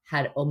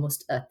had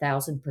almost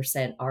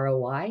 1,000%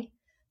 ROI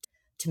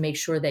to make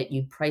sure that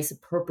you price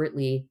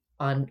appropriately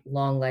on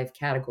long life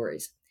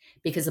categories.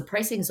 Because the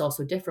pricing is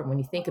also different when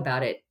you think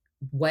about it.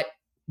 What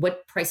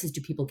prices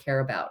do people care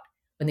about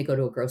when they go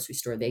to a grocery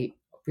store? They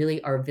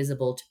really are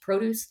visible to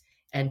produce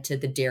and to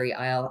the dairy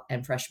aisle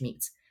and fresh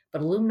meats.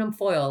 But aluminum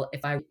foil,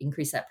 if I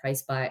increase that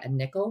price by a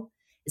nickel,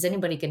 is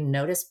anybody going to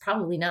notice?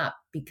 Probably not,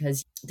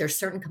 because there's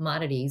certain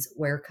commodities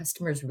where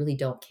customers really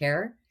don't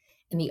care.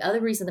 And the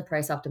other reason the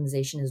price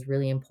optimization is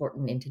really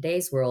important in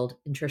today's world,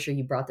 and Tricia,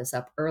 you brought this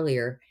up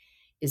earlier,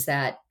 is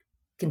that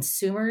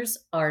consumers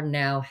are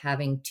now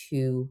having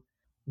to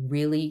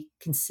really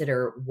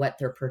consider what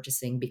they're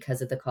purchasing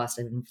because of the cost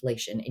of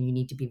inflation. And you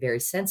need to be very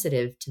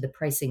sensitive to the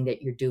pricing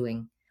that you're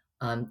doing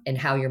and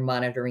how you're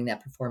monitoring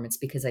that performance.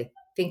 Because I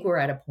think we're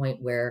at a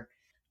point where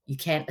you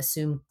can't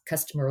assume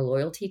customer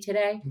loyalty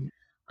today,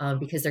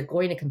 because they're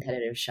going to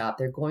competitive shop,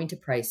 they're going to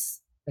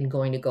price and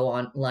going to go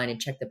online and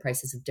check the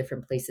prices of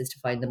different places to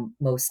find the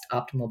most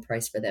optimal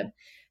price for them.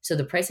 So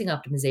the pricing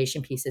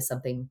optimization piece is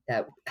something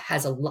that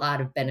has a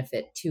lot of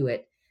benefit to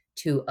it,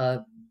 to a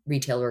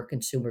retailer or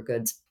consumer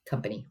goods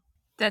company.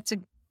 That's a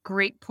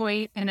great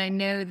point. And I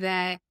know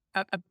that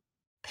a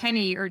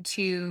penny or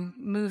two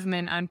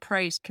movement on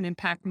price can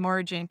impact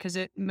margin, because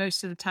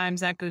most of the times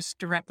that goes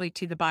directly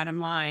to the bottom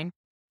line.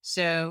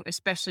 So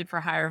especially for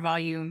higher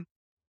volume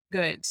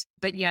goods.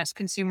 But yes,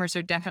 consumers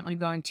are definitely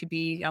going to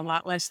be a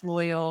lot less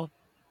loyal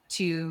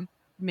to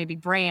maybe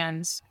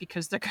brands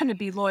because they're going to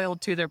be loyal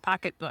to their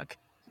pocketbook.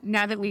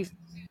 Now that we've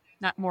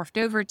not morphed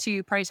over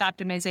to price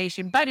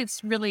optimization, but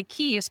it's really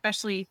key,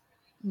 especially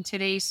in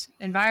today's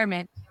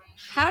environment.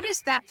 How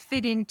does that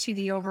fit into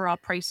the overall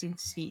pricing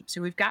scheme?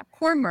 So we've got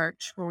core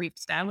merch where we've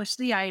established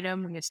the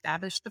item, we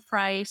established the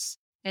price,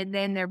 and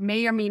then there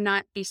may or may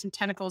not be some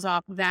tentacles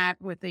off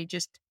that with a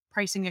just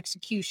pricing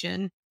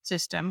execution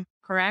system,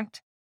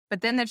 correct?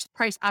 But then there's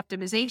price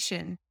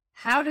optimization.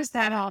 How does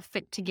that all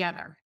fit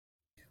together?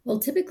 Well,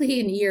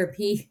 typically in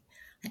ERP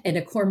and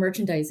a core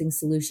merchandising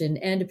solution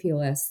and a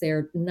POS,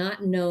 they're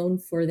not known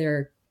for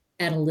their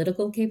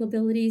analytical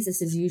capabilities.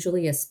 This is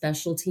usually a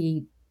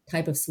specialty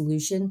type of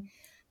solution.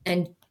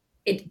 And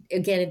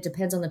it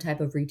depends on the type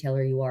of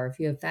retailer you are. If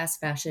you have fast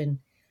fashion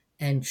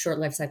and short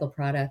life cycle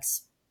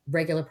products,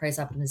 regular price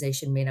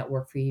optimization may not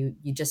work for you.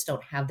 You just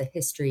don't have the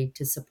history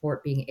to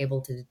support being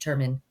able to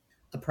determine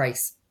a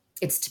price.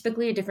 It's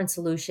typically a different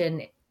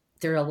solution.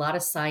 There are a lot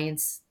of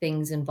science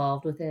things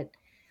involved with it,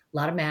 a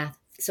lot of math.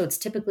 So it's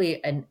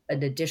typically an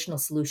additional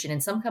solution.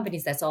 And some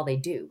companies, that's all they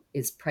do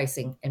is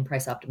pricing and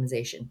price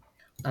optimization.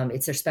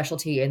 It's their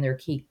specialty and their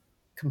key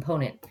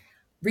component.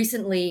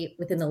 Recently,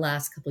 within the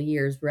last couple of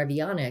years,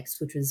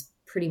 Revionics, which was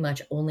pretty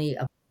much only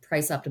a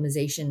price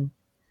optimization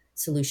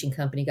solution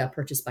company, got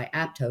purchased by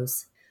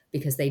Aptos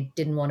because they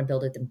didn't want to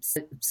build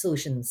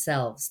solution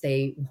themselves.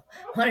 They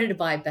wanted to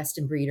buy best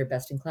in breed or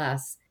best in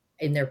class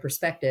in their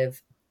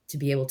perspective to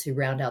be able to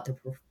round out their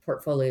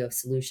portfolio of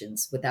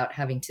solutions without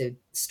having to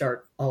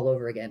start all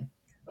over again.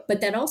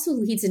 But that also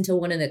leads into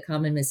one of the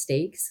common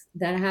mistakes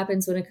that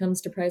happens when it comes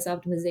to price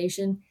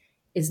optimization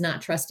is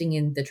not trusting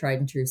in the tried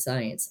and true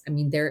science. I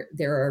mean, there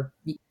are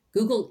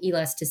Google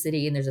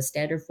elasticity, and there's a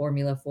standard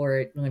formula for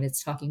it when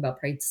it's talking about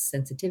price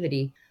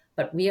sensitivity.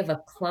 But we have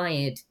a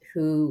client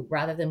who,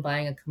 rather than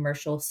buying a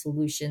commercial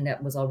solution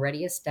that was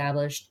already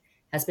established,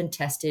 has been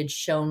tested,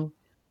 shown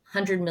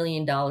 $100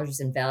 million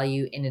in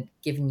value in a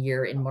given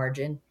year in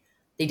margin,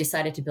 they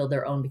decided to build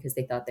their own because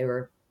they thought they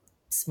were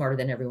smarter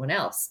than everyone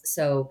else.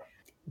 So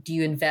do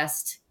you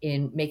invest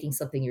in making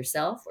something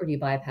yourself, or do you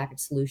buy a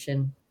packaged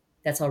solution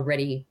that's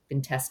already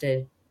been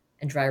tested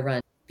and dry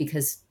run?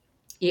 Because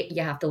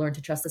you have to learn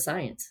to trust the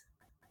science.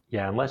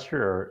 Yeah, unless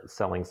you're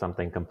selling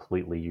something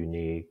completely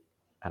unique,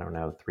 I don't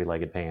know,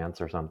 three-legged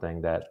pants or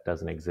something that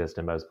doesn't exist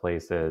in most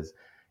places.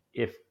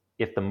 If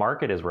the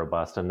market is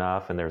robust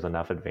enough and there's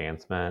enough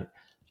advancement,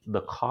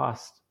 the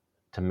cost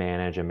to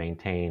manage and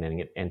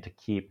maintain and to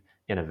keep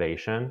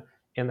innovation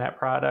in that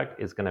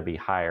product is going to be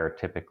higher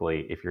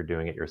typically if you're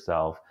doing it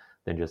yourself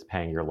than just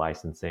paying your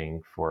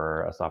licensing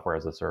for a software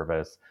as a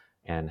service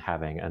and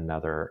having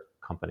another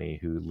company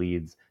who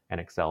leads and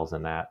excels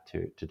in that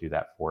to do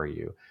that for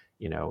you.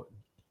 You know,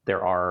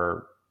 there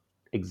are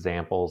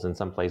examples in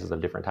some places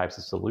of different types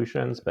of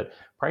solutions, but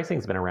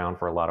pricing's been around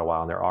for a lot of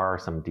while, and there are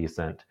some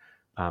decent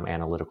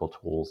analytical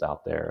tools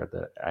out there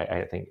that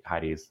I think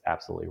Heidi's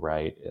absolutely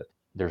right.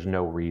 There's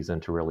no reason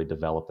to really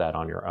develop that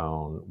on your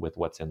own with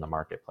what's in the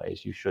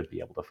marketplace. You should be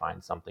able to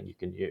find something you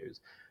can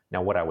use.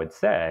 Now, what I would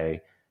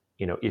say,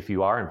 you know, if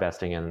you are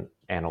investing in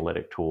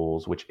analytic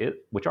tools, which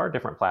are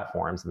different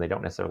platforms, and they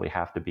don't necessarily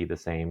have to be the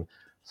same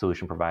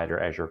solution provider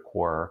as your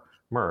core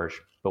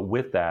merch, but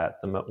with that,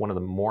 one of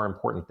the more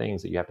important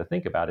things that you have to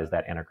think about is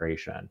that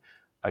integration,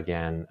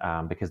 again,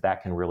 because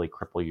that can really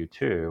cripple you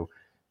too.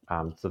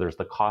 So there's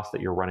the cost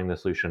that you're running the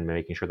solution,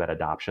 making sure that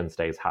adoption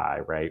stays high,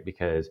 right?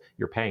 Because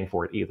you're paying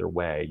for it either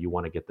way. You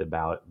want to get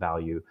the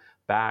value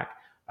back.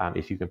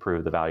 If you can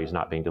prove the value is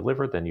not being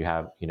delivered, then you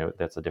have, you know,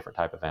 that's a different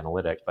type of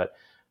analytic. But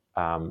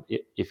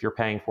if you're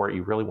paying for it,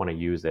 you really want to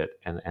use it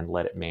and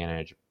let it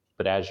manage.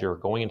 But as you're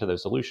going into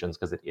those solutions,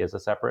 because it is a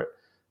separate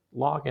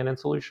login and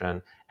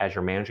solution, as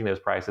you're managing those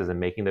prices and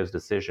making those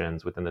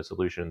decisions within the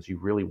solutions, you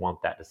really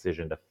want that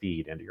decision to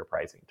feed into your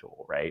pricing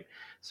tool, right?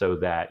 So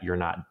that you're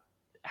not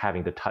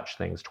having to touch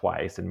things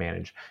twice and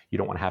manage. You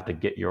don't want to have to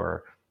get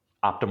your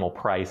optimal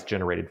price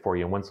generated for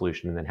you in one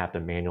solution and then have to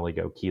manually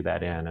go key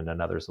that in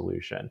another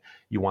solution.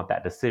 You want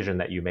that decision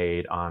that you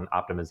made on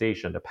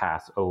optimization to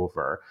pass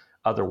over.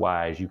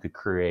 Otherwise, you could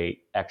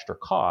create extra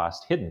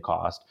cost, hidden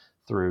cost,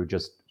 through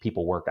just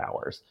people work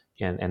hours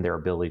and their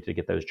ability to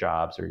get those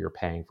jobs, or you're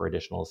paying for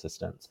additional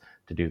assistance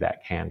to do that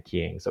hand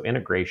keying. So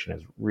integration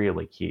is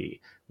really key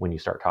when you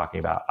start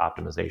talking about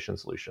optimization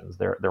solutions.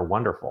 They're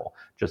wonderful.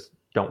 Just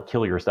don't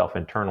kill yourself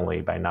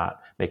internally by not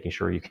making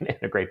sure you can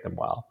integrate them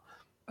well.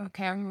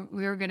 okay,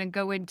 we were going to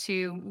go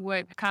into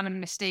what common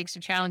mistakes or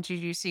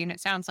challenges you see, and it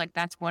sounds like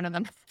that's one of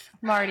them.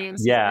 Marty,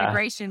 is Yeah.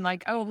 integration.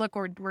 Like, oh, look,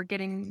 we're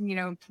getting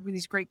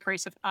these great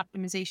price of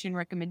optimization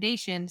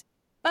recommendations,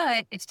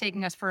 but it's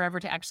taking us forever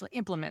to actually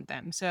implement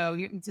them. So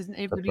it That's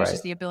right.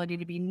 reduces the ability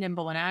to be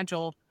nimble and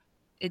agile.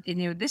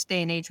 In this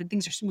day and age, when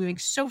things are moving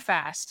so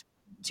fast,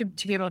 to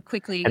be able to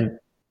quickly And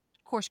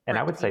course And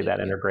I correct would if you say need that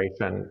to.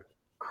 integration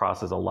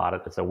crosses a lot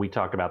of, so we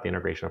talked about the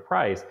integration of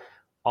price.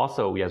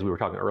 Also, as we were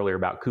talking earlier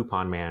about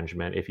coupon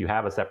management, if you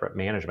have a separate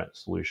management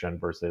solution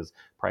versus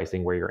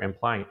pricing where you're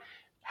implying,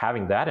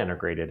 having that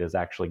integrated is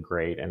actually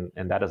great. And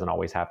that doesn't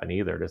always happen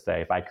either, to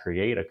say, if I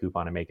create a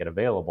coupon and make it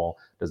available,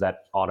 does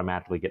that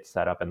automatically get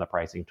set up in the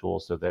pricing tool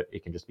so that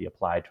it can just be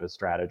applied to a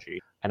strategy?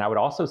 And I would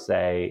also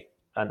say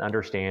an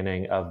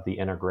understanding of the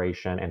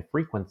integration and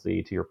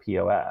frequency to your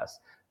POS.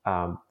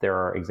 There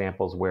are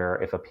examples where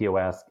if a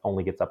POS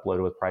only gets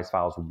uploaded with price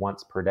files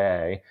once per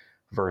day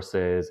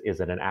versus is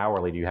it an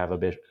hourly? Do you have a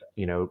bit,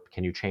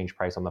 can you change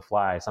price on the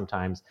fly?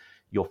 Sometimes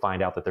you'll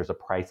find out that there's a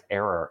price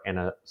error in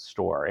a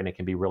store and it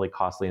can be really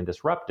costly and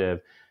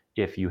disruptive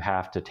if you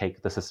have to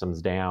take the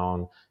systems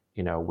down,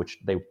 which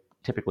they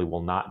typically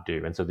will not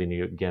do. And so then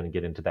you again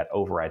get into that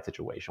override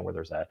situation where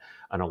there's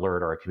an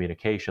alert or a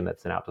communication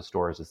that's sent out to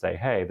stores to say,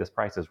 hey, this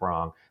price is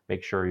wrong.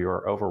 Make sure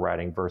you're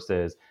overriding,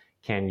 versus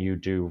can you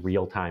do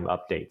real-time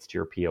updates to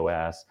your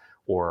POS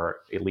or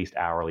at least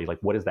hourly? Like,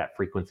 what is that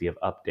frequency of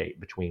update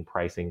between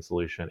pricing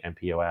solution and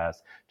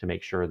POS to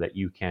make sure that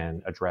you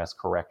can address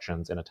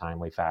corrections in a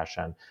timely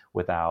fashion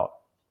without,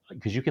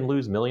 because you can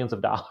lose millions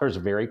of dollars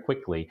very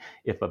quickly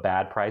if a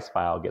bad price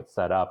file gets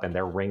set up and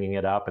they're ringing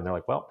it up and they're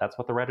like, well, that's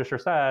what the register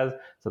says,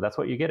 so that's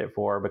what you get it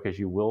for, because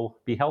you will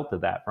be held to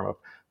that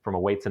from a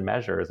weights and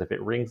measures. If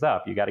it rings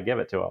up, you got to give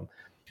it to them.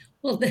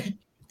 Well,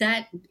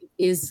 that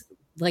is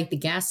like the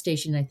gas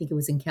station, I think it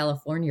was in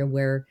California,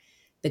 where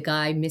the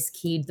guy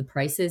miskeyed the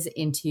prices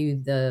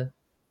into the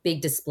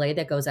big display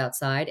that goes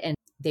outside. And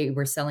they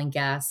were selling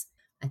gas,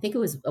 I think it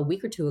was a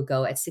week or two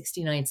ago, at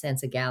 69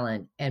 cents a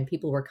gallon. And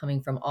people were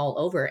coming from all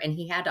over, and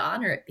he had to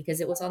honor it because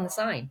it was on the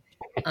sign.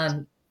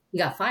 He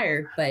got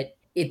fired, but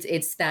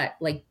it's that,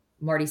 like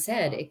Marty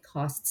said, it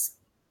costs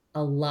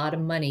a lot of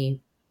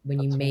money when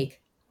you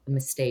make a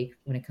mistake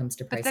when it comes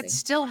to pricing. But that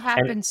still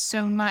happens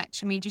so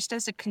much. I mean, just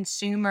as a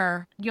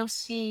consumer, you'll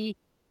see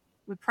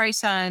the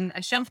price on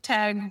a shelf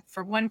tag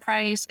for one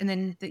price, and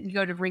then you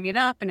go to ring it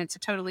up and it's a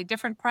totally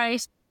different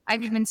price.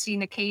 I've even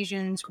seen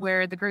occasions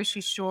where the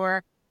grocery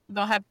store,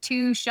 they'll have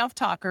two shelf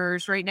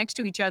talkers right next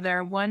to each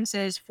other. One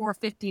says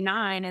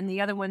 $4.59 and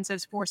the other one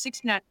says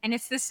 $4.69, and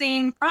it's the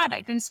same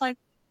product. And it's like,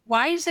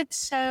 why is that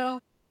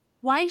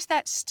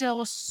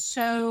still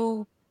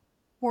so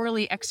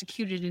poorly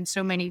executed in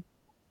so many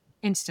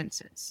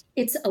instances?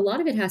 It's a lot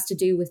of it has to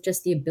do with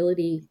just the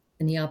ability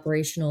and the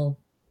operational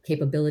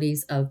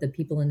capabilities of the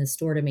people in the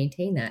store to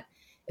maintain that.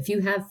 If you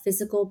have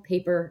physical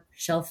paper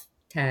shelf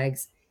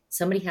tags,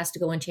 somebody has to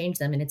go and change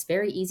them, and it's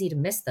very easy to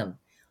miss them.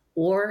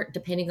 Or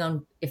depending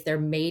on if they're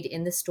made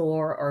in the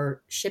store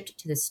or shipped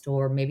to the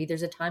store, maybe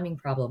there's a timing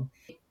problem.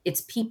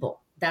 It's people.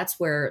 That's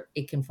where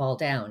it can fall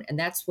down. And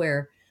that's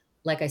where,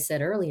 like I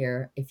said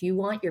earlier, if you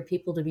want your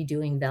people to be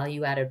doing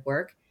value-added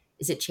work,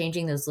 is it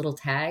changing those little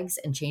tags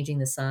and changing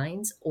the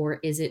signs, or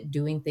is it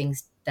doing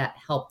things that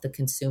help the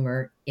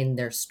consumer in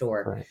their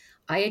store? Right.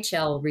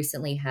 IHL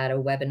recently had a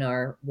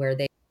webinar where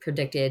they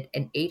predicted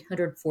an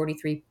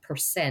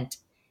 843%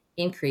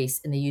 increase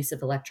in the use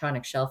of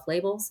electronic shelf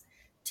labels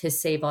to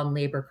save on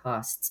labor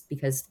costs,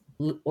 because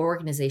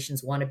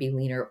organizations want to be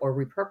leaner or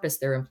repurpose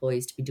their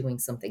employees to be doing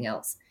something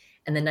else.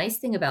 And the nice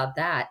thing about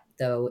that,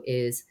 though,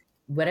 is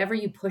whatever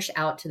you push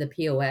out to the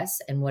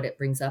POS and what it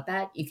brings up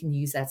at, you can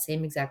use that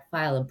same exact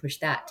file and push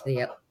that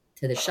to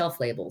the shelf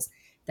labels.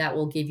 That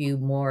will give you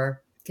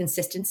more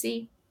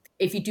consistency.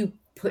 If you do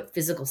put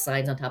physical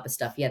signs on top of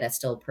stuff, yeah, that's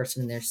still a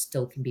person and there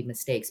still can be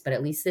mistakes. But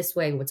at least this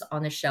way, what's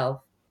on the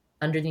shelf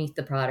underneath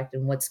the product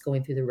and what's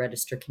going through the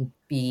register can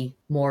be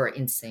more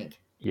in sync.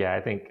 Yeah,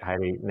 I think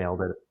Heidi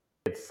nailed it.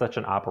 It's such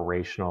an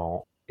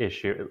operational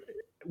issue.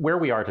 Where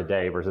we are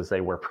today versus,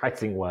 say, where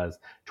pricing was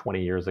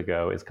 20 years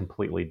ago is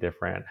completely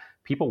different.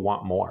 People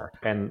want more,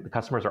 and the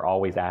customers are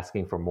always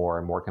asking for more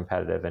and more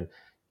competitive. And,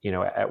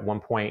 at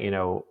one point,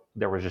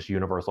 there was just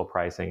universal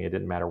pricing. It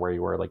didn't matter where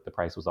you were, like the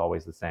price was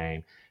always the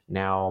same.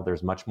 Now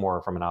there's much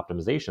more from an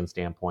optimization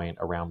standpoint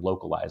around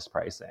localized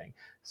pricing.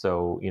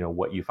 So,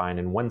 what you find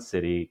in one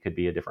city could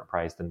be a different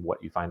price than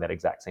what you find that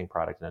exact same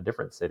product in a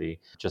different city,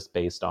 just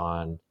based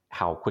on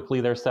how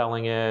quickly they're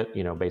selling it,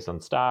 based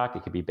on stock.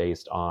 It could be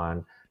based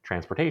on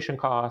transportation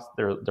costs.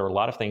 There are a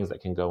lot of things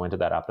that can go into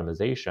that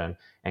optimization,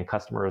 and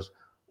customers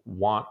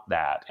want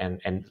that,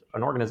 and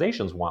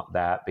organizations want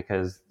that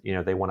because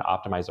they want to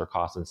optimize their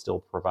costs and still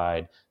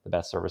provide the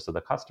best service to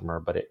the customer,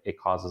 but it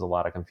causes a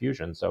lot of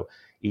confusion. So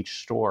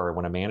each store,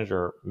 when a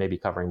manager may be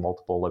covering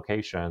multiple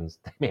locations,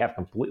 they may have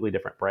completely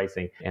different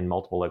pricing in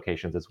multiple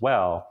locations as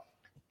well.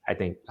 I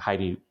think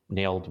Heidi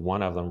nailed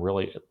one of them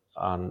really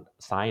on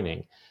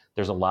signing.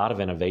 There's a lot of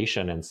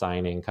innovation in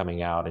signing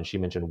coming out, and she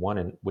mentioned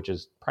one which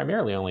is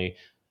primarily only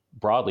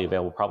broadly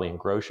available probably in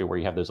grocery, where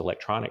you have those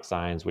electronic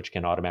signs which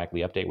can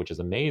automatically update, which is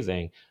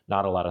amazing.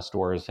 Not a lot of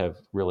stores have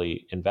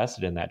really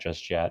invested in that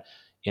just yet.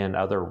 In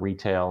other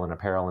retail and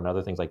apparel and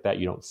other things like that,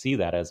 you don't see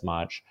that as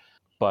much,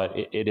 but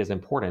it is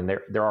important.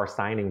 There are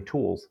signing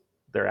tools.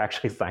 They're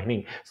actually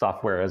signing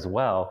software as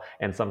well.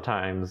 And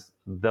sometimes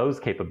those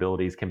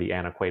capabilities can be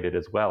antiquated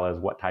as well as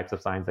what types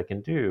of signs they can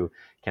do.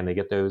 Can they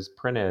get those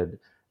printed?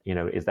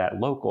 Is that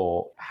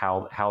local?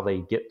 How they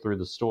get through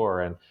the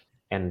store?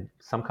 And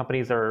some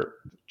companies are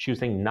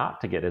choosing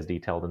not to get as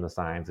detailed in the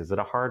signs. Is it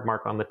a hard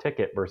mark on the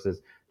ticket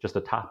versus just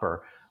a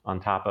topper on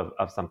top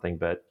of something?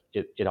 But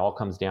it all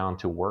comes down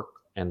to work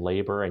and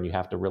labor, and you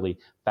have to really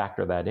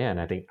factor that in.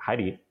 I think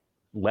Heidi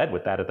led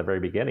with that at the very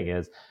beginning,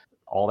 is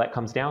all that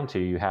comes down to,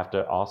 you have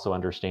to also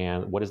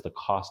understand what is the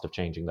cost of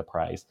changing the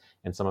price.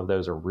 And some of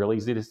those are really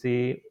easy to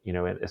see,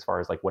 as far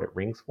as like what it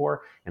rings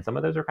for. And some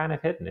of those are kind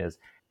of hidden, is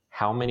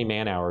how many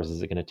man hours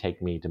is it going to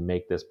take me to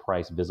make this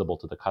price visible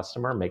to the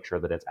customer, make sure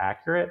that it's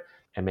accurate,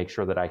 and make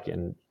sure that I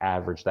can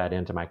average that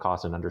into my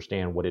cost and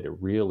understand what it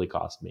really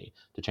cost me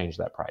to change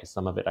that price.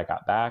 Some of it I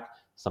got back,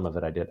 some of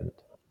it I didn't.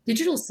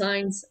 Digital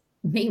signs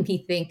made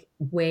me think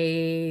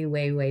way,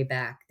 way, way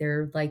back.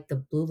 They're like the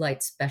blue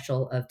light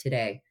special of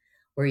today,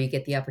 where you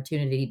get the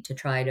opportunity to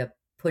try to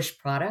push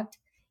product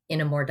in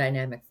a more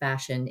dynamic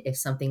fashion if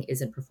something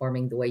isn't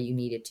performing the way you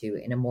need it to,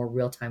 in a more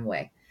real-time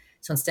way.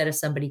 So instead of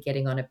somebody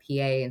getting on a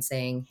PA and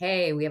saying,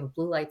 hey, we have a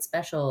blue light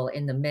special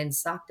in the men's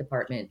sock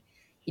department,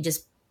 you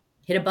just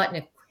hit a button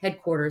at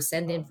headquarters,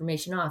 send the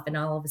information off, and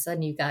all of a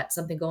sudden you've got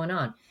something going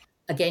on.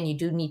 Again, you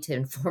do need to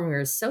inform your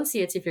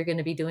associates if you're going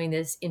to be doing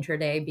this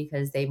intraday,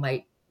 because they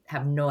might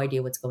have no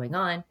idea what's going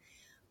on.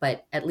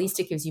 But at least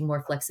it gives you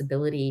more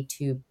flexibility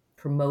to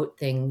promote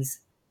things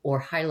or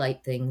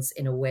highlight things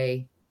in a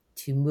way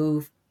to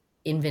move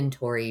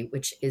inventory,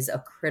 which is a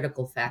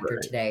critical factor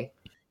today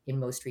in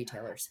most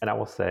retailers. And I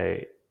will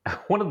say,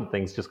 one of the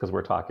things, just because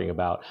we're talking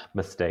about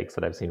mistakes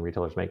that I've seen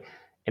retailers make,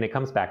 and it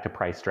comes back to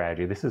price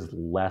strategy. This is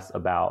less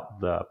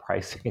about the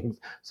pricing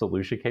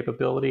solution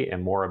capability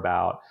and more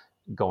about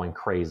going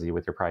crazy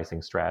with your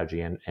pricing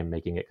strategy and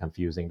making it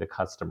confusing to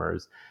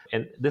customers.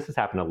 And this has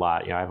happened a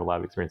lot. I have a lot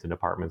of experience in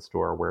department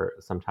store where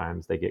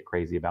sometimes they get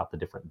crazy about the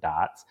different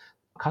dots.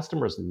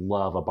 Customers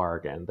love a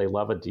bargain. They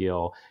love a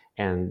deal.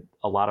 And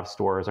a lot of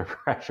stores are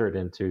pressured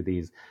into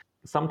these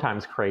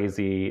sometimes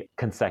crazy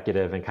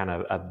consecutive and kind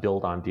of a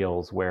build on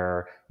deals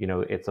where,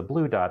 it's a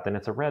blue dot, then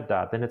it's a red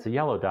dot, then it's a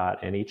yellow dot,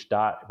 and each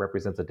dot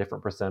represents a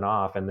different percent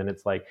off. And then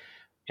it's like,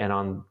 and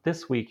on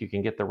this week, you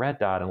can get the red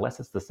dot unless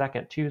it's the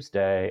second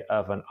Tuesday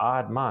of an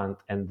odd month.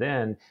 And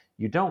then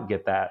you don't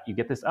get that. You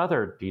get this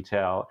other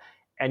detail,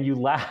 and you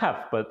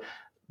laugh. But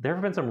there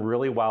have been some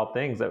really wild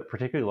things that,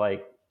 particularly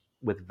like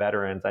with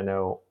veterans, I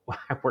know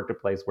I worked at a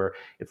place where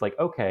it's like,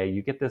 okay,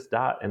 you get this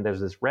dot and there's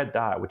this red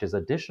dot, which is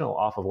additional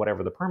off of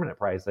whatever the permanent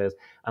price is,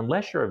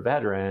 unless you're a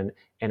veteran,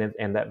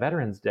 and that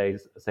Veterans Day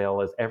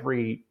sale is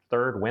every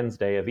third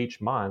Wednesday of each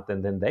month,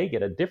 and then they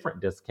get a different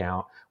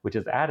discount, which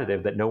is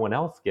additive that no one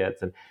else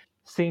gets. And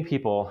seeing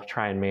people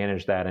try and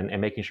manage that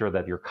and making sure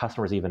that your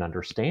customers even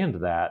understand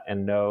that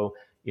and know,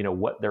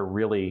 what they're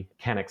really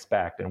can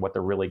expect and what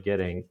they're really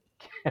getting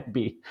can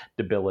be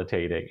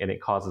debilitating, and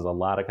it causes a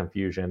lot of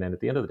confusion. And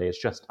at the end of the day,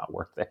 it's just not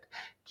worth it.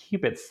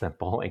 Keep it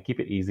simple and keep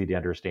it easy to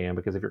understand,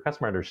 because if your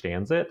customer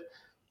understands it,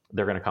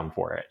 they're going to come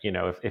for it.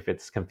 If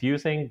it's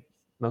confusing,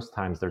 most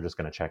times they're just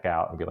going to check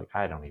out and be like,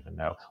 I don't even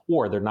know.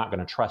 Or they're not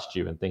going to trust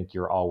you and think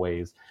you're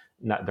always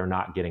not, they're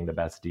not getting the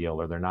best deal,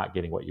 or they're not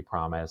getting what you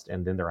promised.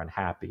 And then they're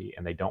unhappy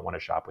and they don't want to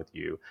shop with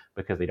you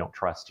because they don't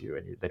trust you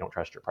and they don't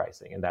trust your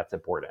pricing. And that's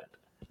important.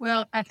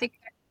 Well, I think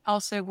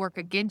also work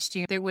against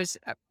you. There was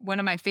one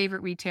of my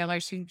favorite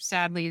retailers who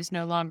sadly is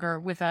no longer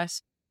with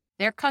us.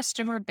 Their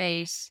customer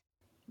base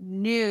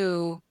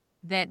knew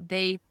that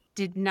they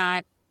did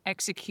not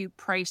execute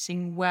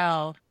pricing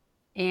well.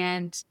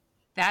 And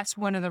that's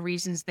one of the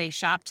reasons they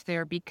shopped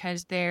there,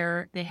 because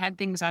they had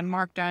things on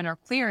markdown or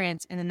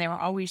clearance, and then they were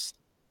always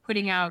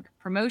putting out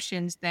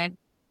promotions that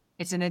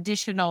it's an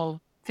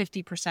additional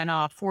 50%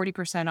 off,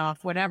 40%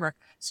 off, whatever.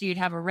 So you'd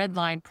have a red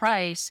line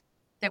price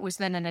that was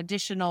then an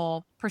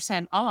additional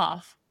percent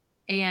off.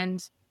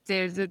 And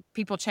the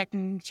people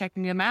checking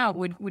them out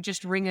would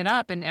just ring it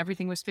up, and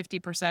everything was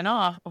 50%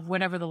 off of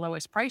whatever the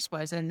lowest price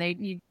was. And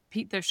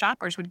the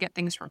shoppers would get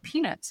things for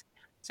peanuts.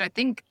 So I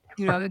think,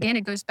 again,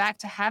 it goes back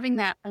to having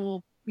that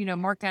whole,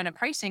 markdown and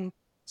pricing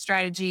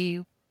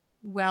strategy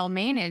well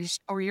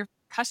managed, or your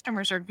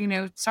customers are,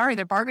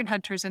 they're bargain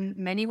hunters, and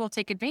many will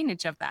take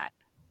advantage of that.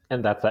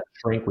 And that's that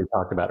shrink we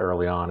talked about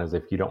early on, is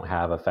if you don't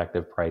have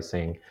effective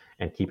pricing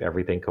and keep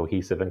everything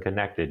cohesive and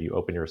connected, you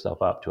open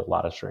yourself up to a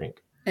lot of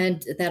shrink.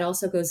 And that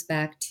also goes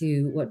back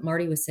to what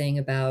Marty was saying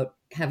about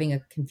having a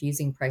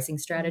confusing pricing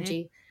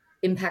strategy.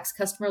 Impacts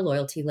customer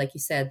loyalty, like you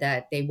said,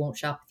 that they won't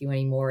shop with you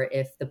anymore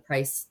if the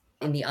price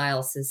in the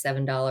aisle says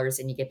 $7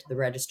 and you get to the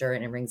register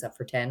and it rings up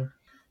for $10.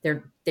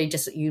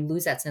 You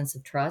lose that sense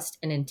of trust.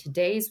 And in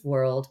today's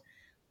world,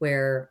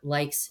 where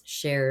likes,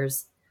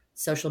 shares,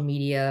 social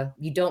media,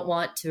 you don't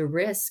want to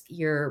risk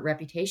your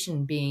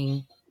reputation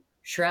being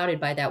shrouded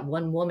by that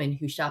one woman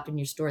who shopped in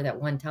your store that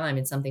one time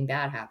and something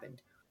bad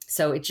happened.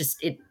 So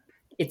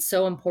it's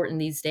so important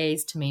these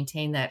days to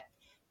maintain that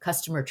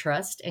customer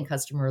trust and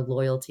customer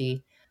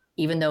loyalty.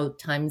 Even though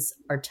times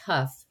are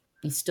tough,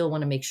 you still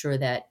want to make sure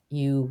that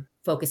you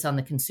focus on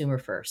the consumer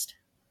first.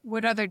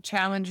 What other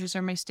challenges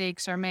or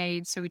mistakes are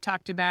made? So we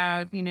talked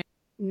about,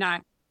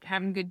 not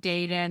having good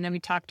data, and then we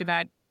talked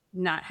about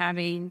not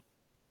having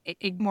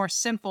a more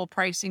simple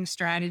pricing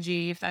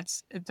strategy, if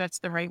that's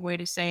the right way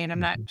to say it. I'm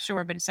not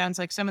sure, but it sounds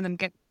like some of them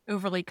get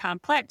overly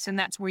complex, and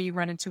that's where you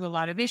run into a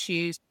lot of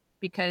issues,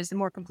 because the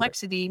more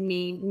complexity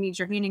means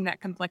you're handing that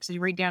complexity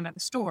right down at the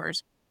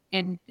stores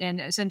and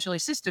essentially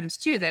systems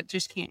too that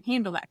just can't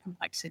handle that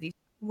complexity.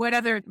 What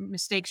other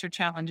mistakes or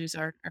challenges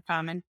are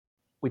common?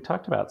 We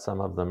talked about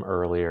some of them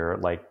earlier,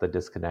 like the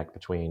disconnect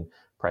between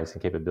pricing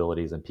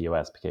capabilities and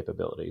POS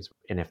capabilities.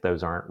 And if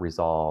those aren't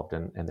resolved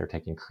and they're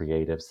taking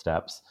creative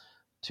steps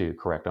to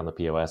correct on the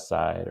POS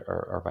side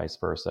or vice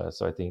versa.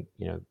 So I think,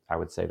 I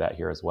would say that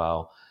here as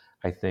well.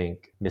 I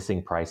think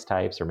missing price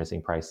types or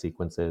missing price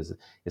sequences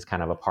is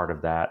kind of a part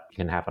of that. It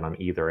can happen on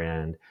either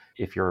end.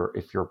 If your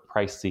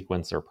price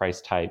sequence or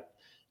price type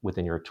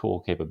within your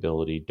tool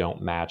capability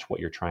don't match what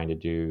you're trying to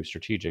do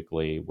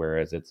strategically,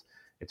 whereas it's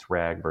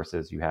reg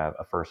versus you have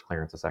a first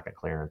clearance, a second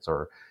clearance,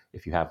 or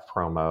if you have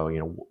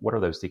promo, what are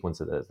those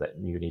sequences that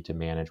you need to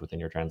manage within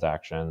your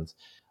transactions?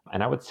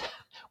 And I would say,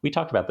 we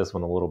talked about this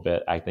one a little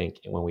bit, I think,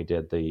 when we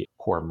did the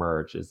core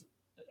merge, is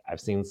I've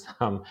seen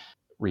some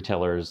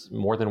retailers,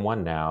 more than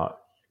one now,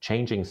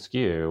 changing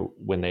SKU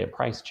when a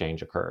price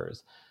change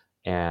occurs.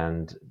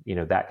 And,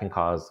 that can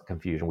cause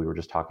confusion. We were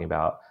just talking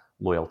about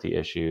loyalty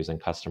issues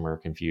and customer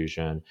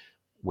confusion,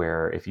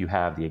 where if you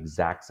have the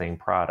exact same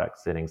product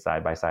sitting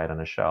side by side on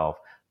a shelf,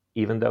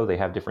 even though they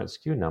have different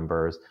SKU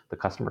numbers, the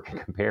customer can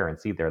compare and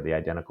see they're the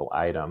identical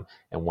item,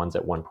 and one's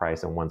at one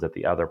price and one's at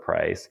the other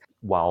price.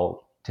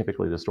 While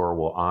typically the store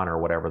will honor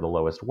whatever the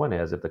lowest one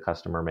is, if the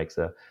customer makes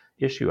a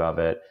issue of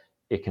it,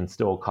 it can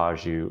still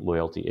cause you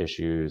loyalty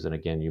issues. And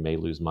again, you may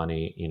lose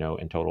money,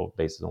 in total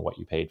based on what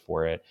you paid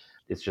for it.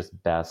 It's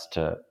just best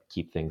to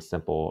keep things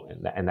simple.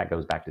 And that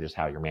goes back to just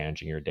how you're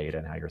managing your data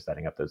and how you're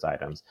setting up those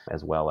items,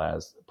 as well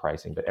as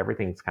pricing. But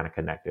everything's kind of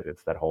connected.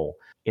 It's that whole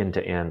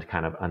end-to-end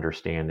kind of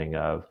understanding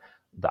of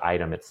the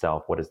item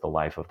itself. What is the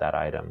life of that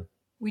item?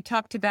 We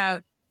talked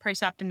about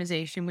price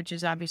optimization, which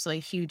is obviously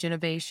a huge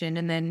innovation.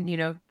 And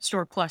then,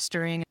 store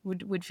clustering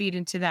would feed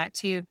into that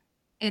too.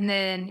 And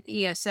then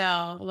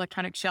ESL,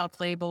 electronic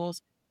shelf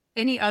labels.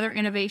 Any other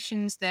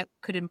innovations that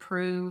could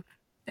improve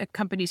a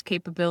company's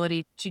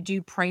capability to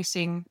do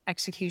pricing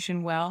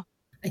execution well?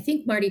 I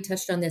think Marty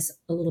touched on this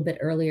a little bit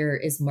earlier,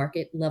 is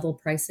market level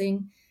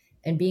pricing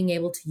and being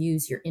able to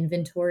use your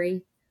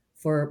inventory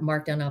for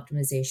markdown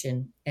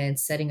optimization and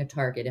setting a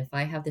target. If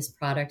I have this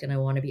product and I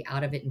want to be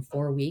out of it in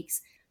 4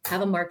 weeks,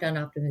 have a markdown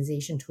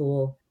optimization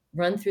tool,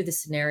 run through the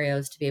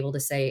scenarios to be able to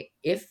say,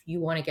 if you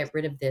want to get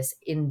rid of this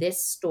in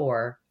this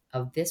store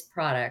of this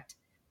product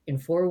in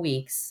 4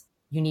 weeks,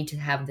 you need to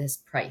have this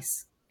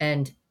price.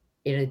 And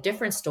in a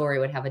different store, it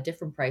would have a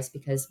different price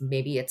because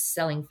maybe it's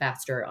selling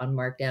faster on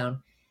markdown.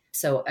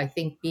 So I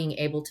think being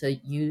able to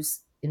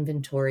use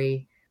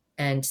inventory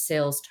and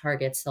sales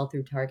targets,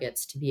 sell-through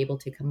targets, to be able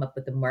to come up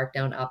with a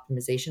markdown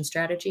optimization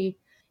strategy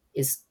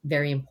is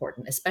very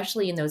important,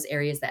 especially in those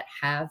areas that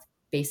have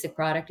basic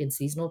product and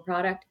seasonal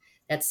product.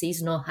 That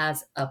seasonal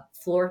has a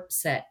floor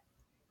set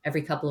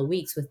every couple of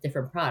weeks with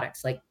different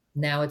products. Like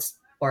now it's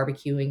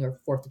barbecuing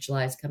or 4th of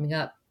July is coming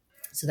up.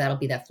 So that'll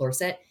be that floor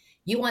set.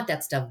 You want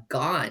that stuff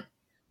gone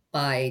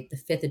by the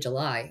 5th of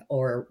July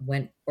or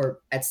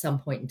at some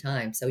point in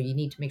time. So you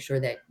need to make sure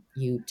that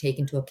you take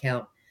into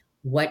account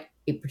what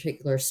a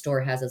particular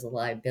store has as a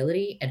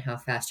liability and how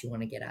fast you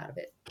want to get out of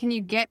it. Can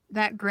you get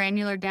that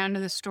granular down to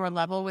the store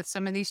level with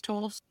some of these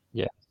tools?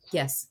 Yeah.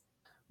 Yes.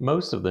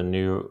 Most of the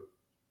new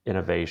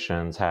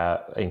innovations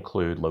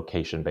include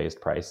location-based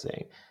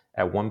pricing.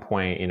 At one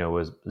point, it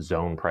was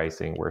zone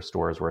pricing where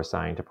stores were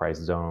assigned to price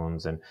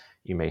zones, and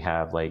you may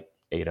have like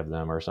 8 of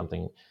them or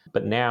something.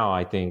 But now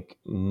I think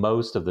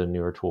most of the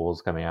newer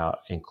tools coming out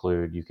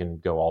include, you can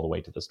go all the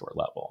way to the store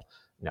level.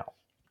 Now,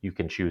 you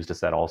can choose to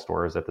set all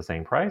stores at the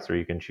same price, or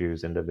you can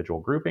choose individual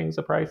groupings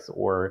of price,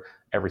 or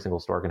every single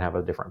store can have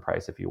a different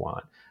price if you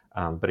want.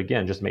 But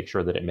again, just make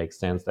sure that it makes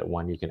sense, that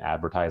one, you can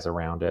advertise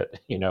around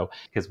it,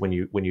 because when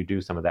you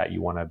do some of that,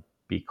 you want to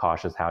be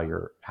cautious how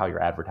you're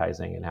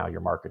advertising and how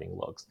your marketing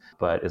looks.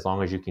 But as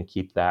long as you can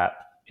keep that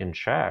in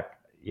check,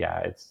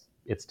 yeah,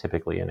 it's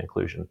typically an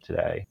inclusion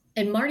today.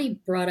 And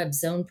Marty brought up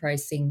zone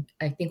pricing.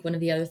 I think one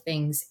of the other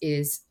things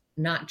is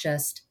not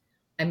just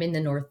I'm in the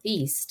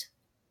Northeast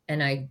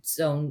and I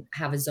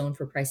have a zone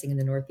for pricing in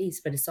the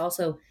Northeast, but it's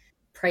also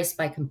priced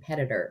by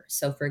competitor.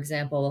 So for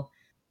example,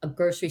 a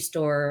grocery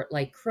store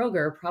like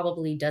Kroger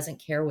probably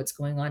doesn't care what's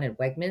going on at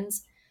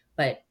Wegmans,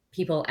 but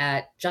people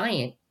at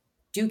Giant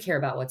do care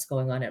about what's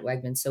going on at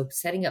Wegmans. So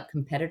setting up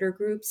competitor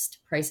groups to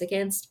price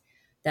against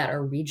that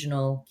are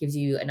regional gives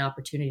you an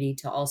opportunity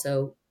to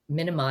also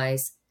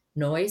minimize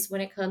noise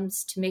when it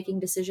comes to making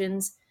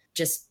decisions.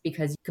 just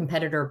because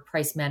competitor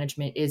price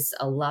management is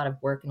a lot of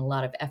work and a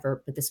lot of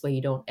effort, but this way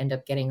you don't end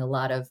up getting a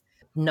lot of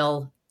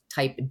null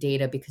type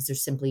data because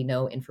there's simply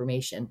no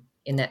information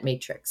in that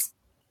matrix.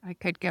 I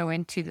could go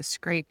into the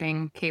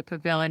scraping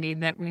capability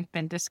that we've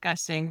been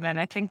discussing, but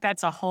I think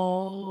that's a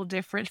whole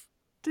different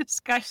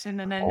discussion.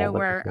 And I know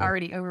we're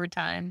already over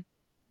time.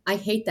 I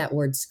hate that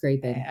word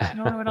scraping. I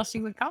don't know what else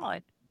you would call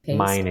it. Paste.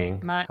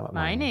 Mining.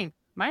 Mining.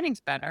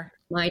 Mining's better.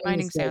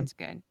 Mining sounds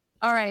good.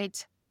 All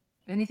right.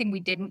 Anything we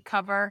didn't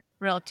cover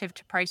relative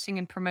to pricing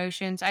and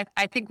promotions?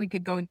 I think we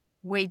could go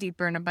way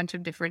deeper in a bunch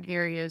of different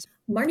areas.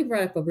 Marty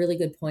brought up a really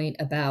good point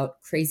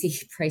about crazy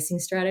pricing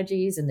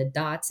strategies and the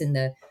dots in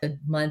the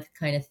month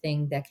kind of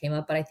thing that came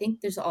up. But I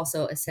think there's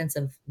also a sense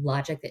of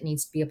logic that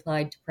needs to be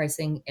applied to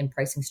pricing and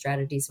pricing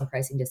strategies and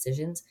pricing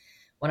decisions.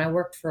 When I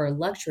worked for a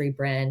luxury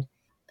brand,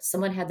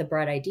 someone had the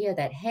bright idea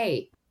that,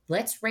 hey,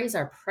 let's raise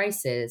our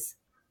prices,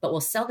 but we'll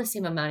sell the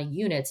same amount of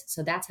units.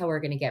 So that's how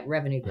we're going to get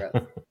revenue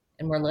growth.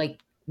 And we're like,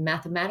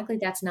 mathematically,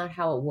 that's not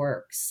how it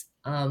works.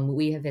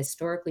 We have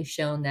historically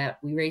shown that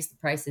we raise the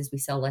prices, we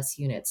sell less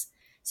units.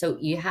 So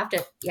you have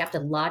to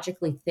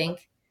logically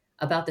think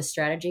about the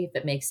strategy if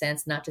it makes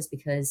sense, not just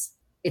because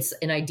it's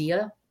an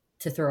idea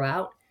to throw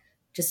out.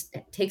 Just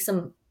take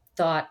some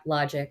thought,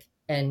 logic,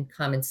 and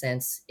common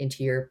sense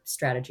into your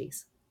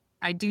strategies.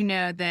 I do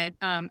know that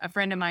a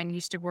friend of mine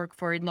used to work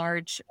for a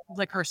large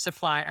liquor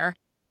supplier.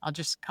 I'll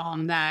just call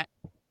them that.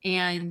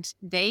 And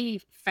they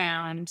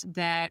found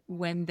that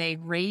when they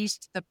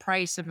raised the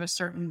price of a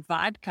certain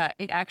vodka,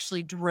 it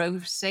actually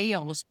drove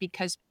sales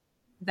because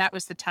that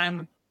was the time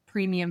when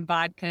premium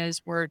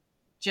vodkas were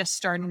just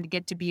starting to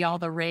get to be all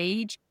the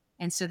rage.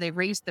 And so they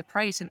raised the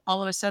price, and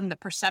all of a sudden the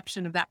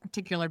perception of that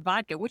particular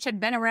vodka, which had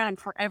been around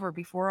forever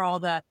before all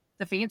the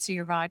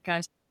fancier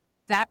vodkas,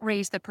 that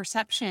raised the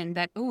perception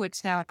that, oh,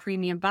 it's now a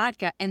premium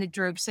vodka, and it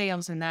drove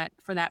sales in that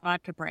for that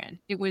vodka brand.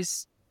 It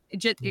was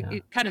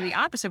it kind of the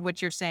opposite of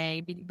what you're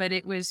saying, but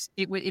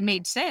it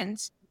made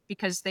sense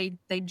because they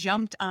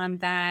jumped on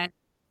that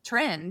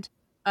trend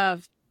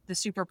of the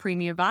super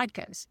premium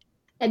vodkas.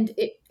 And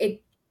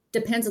it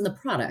depends on the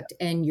product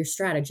and your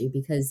strategy,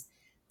 because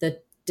the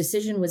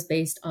decision was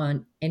based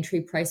on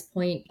entry price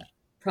point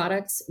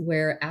products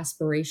where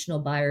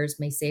aspirational buyers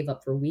may save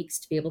up for weeks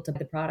to be able to buy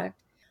the product.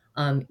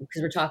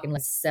 Because we're talking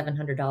like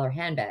 $700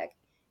 handbag,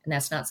 and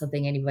that's not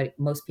something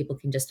most people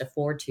can just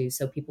afford to.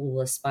 So people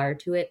will aspire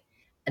to it.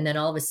 And then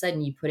all of a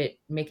sudden you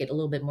make it a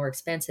little bit more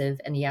expensive,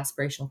 and the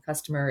aspirational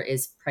customer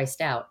is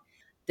priced out.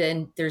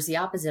 Then there's the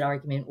opposite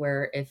argument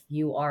where if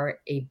you are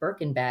a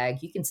Birkin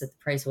bag, you can set the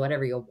price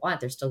whatever you want.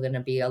 There's still going to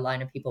be a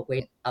line of people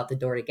waiting out the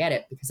door to get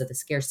it because of the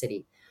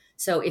scarcity.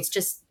 So it's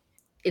just,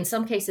 in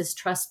some cases,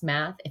 trust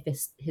math. If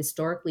it's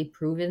historically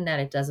proven that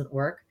it doesn't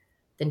work,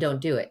 then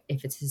don't do it.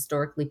 If it's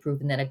historically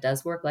proven that it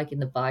does work, like in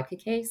the vodka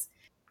case,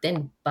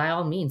 then by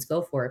all means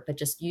go for it. But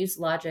just use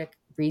logic,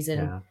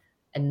 reason,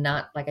 and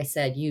not, like I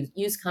said,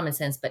 use common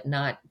sense, but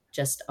not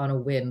just on a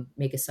whim,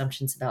 make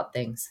assumptions about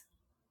things.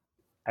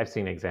 I've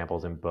seen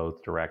examples in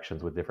both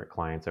directions with different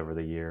clients over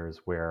the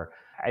years where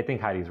I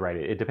think Heidi's right.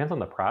 It depends on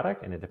the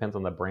product, and it depends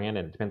on the brand,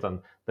 and it depends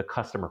on the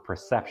customer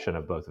perception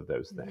of both of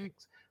those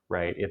things,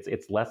 right?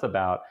 It's less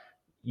about,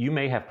 you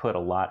may have put a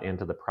lot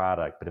into the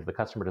product, but if the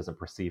customer doesn't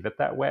perceive it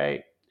that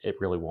way, it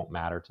really won't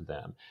matter to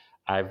them.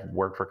 I've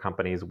worked for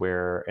companies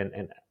where,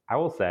 and I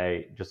will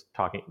say, just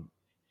talking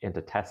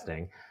into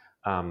testing,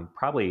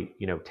 probably,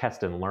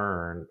 test and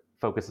learn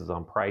focuses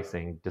on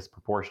pricing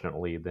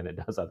disproportionately than it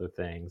does other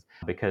things,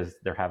 because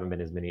there haven't been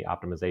as many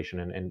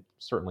optimization and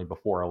certainly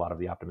before a lot of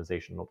the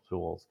optimization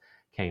tools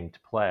came to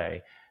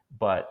play.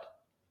 But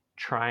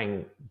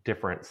trying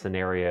different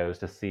scenarios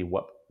to see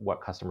what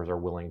customers are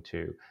willing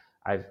to.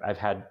 I've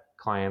had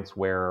clients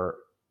where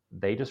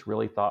they just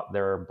really thought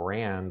their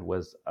brand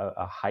was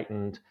a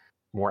heightened,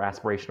 more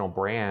aspirational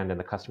brand, and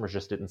the customers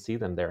just didn't see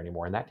them there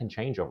anymore. And that can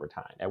change over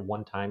time. At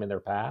one time in their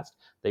past,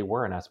 they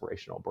were an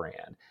aspirational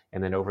brand.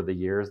 And then over the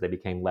years, they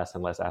became less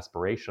and less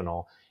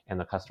aspirational, and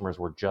the customers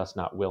were just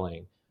not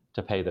willing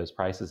to pay those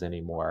prices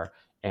anymore.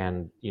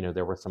 And,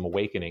 there were some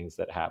awakenings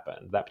that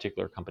happened. That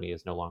particular company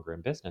is no longer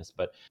in business,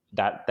 but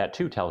that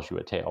too tells you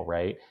a tale,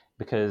 right?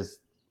 Because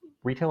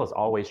retail is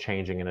always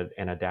changing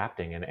and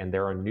adapting, and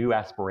there are new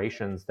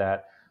aspirations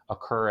that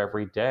occur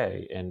every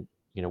day. And,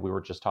 we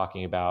were just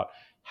talking about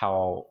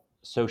how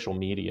social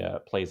media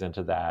plays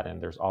into that.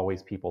 And there's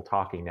always people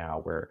talking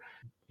now where,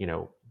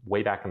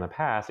 way back in the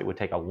past, it would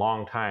take a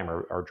long time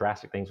or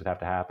drastic things would have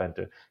to happen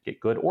to get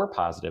good or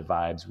positive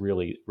vibes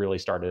really, really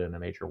started in a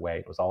major way.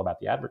 It was all about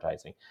the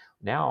advertising.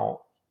 Now,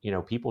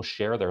 people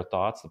share their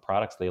thoughts, the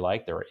products they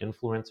like. There are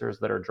influencers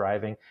that are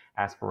driving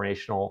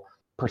aspirational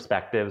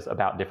perspectives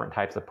about different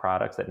types of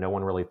products that no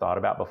one really thought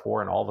about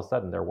before. And all of a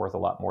sudden they're worth a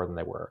lot more than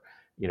they were,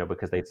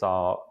 because they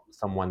saw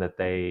someone that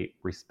they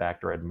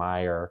respect or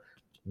admire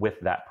with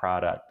that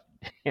product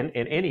in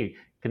any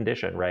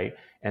condition, right?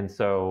 And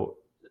so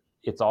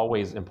it's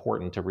always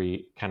important to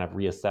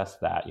reassess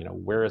that,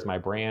 where is my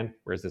brand?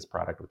 Where is this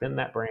product within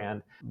that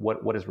brand?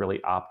 What is really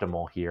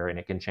optimal here? And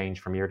it can change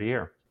from year to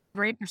year.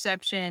 Brand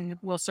perception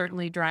will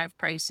certainly drive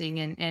pricing,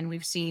 and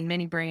we've seen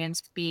many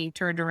brands being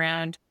turned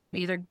around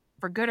either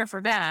for good or for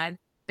bad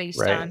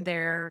based on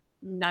their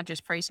not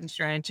just pricing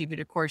strategy, but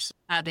of course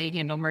how they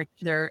handle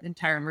their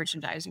entire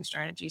merchandising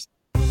strategies.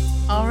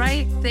 All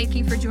right. Thank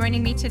you for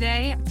joining me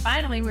today.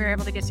 Finally, we were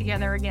able to get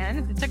together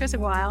again. It took us a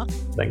while.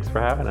 Thanks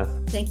for having us.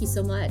 Thank you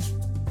so much.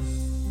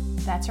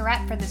 That's a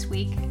wrap for this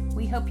week.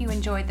 We hope you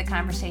enjoyed the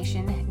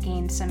conversation,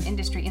 gained some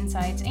industry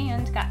insights,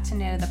 and got to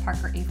know the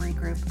Parker Avery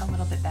Group a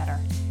little bit better.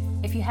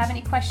 If you have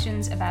any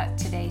questions about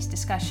today's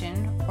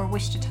discussion or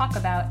wish to talk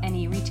about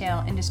any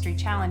retail industry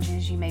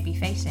challenges you may be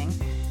facing,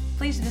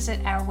 please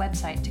visit our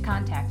website to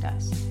contact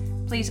us.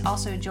 Please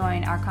also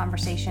join our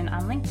conversation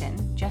on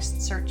LinkedIn.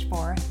 Just search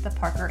for the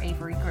Parker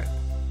Avery Group.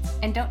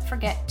 And don't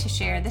forget to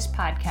share this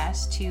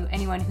podcast to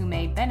anyone who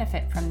may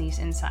benefit from these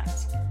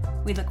insights.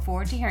 We look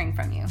forward to hearing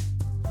from you.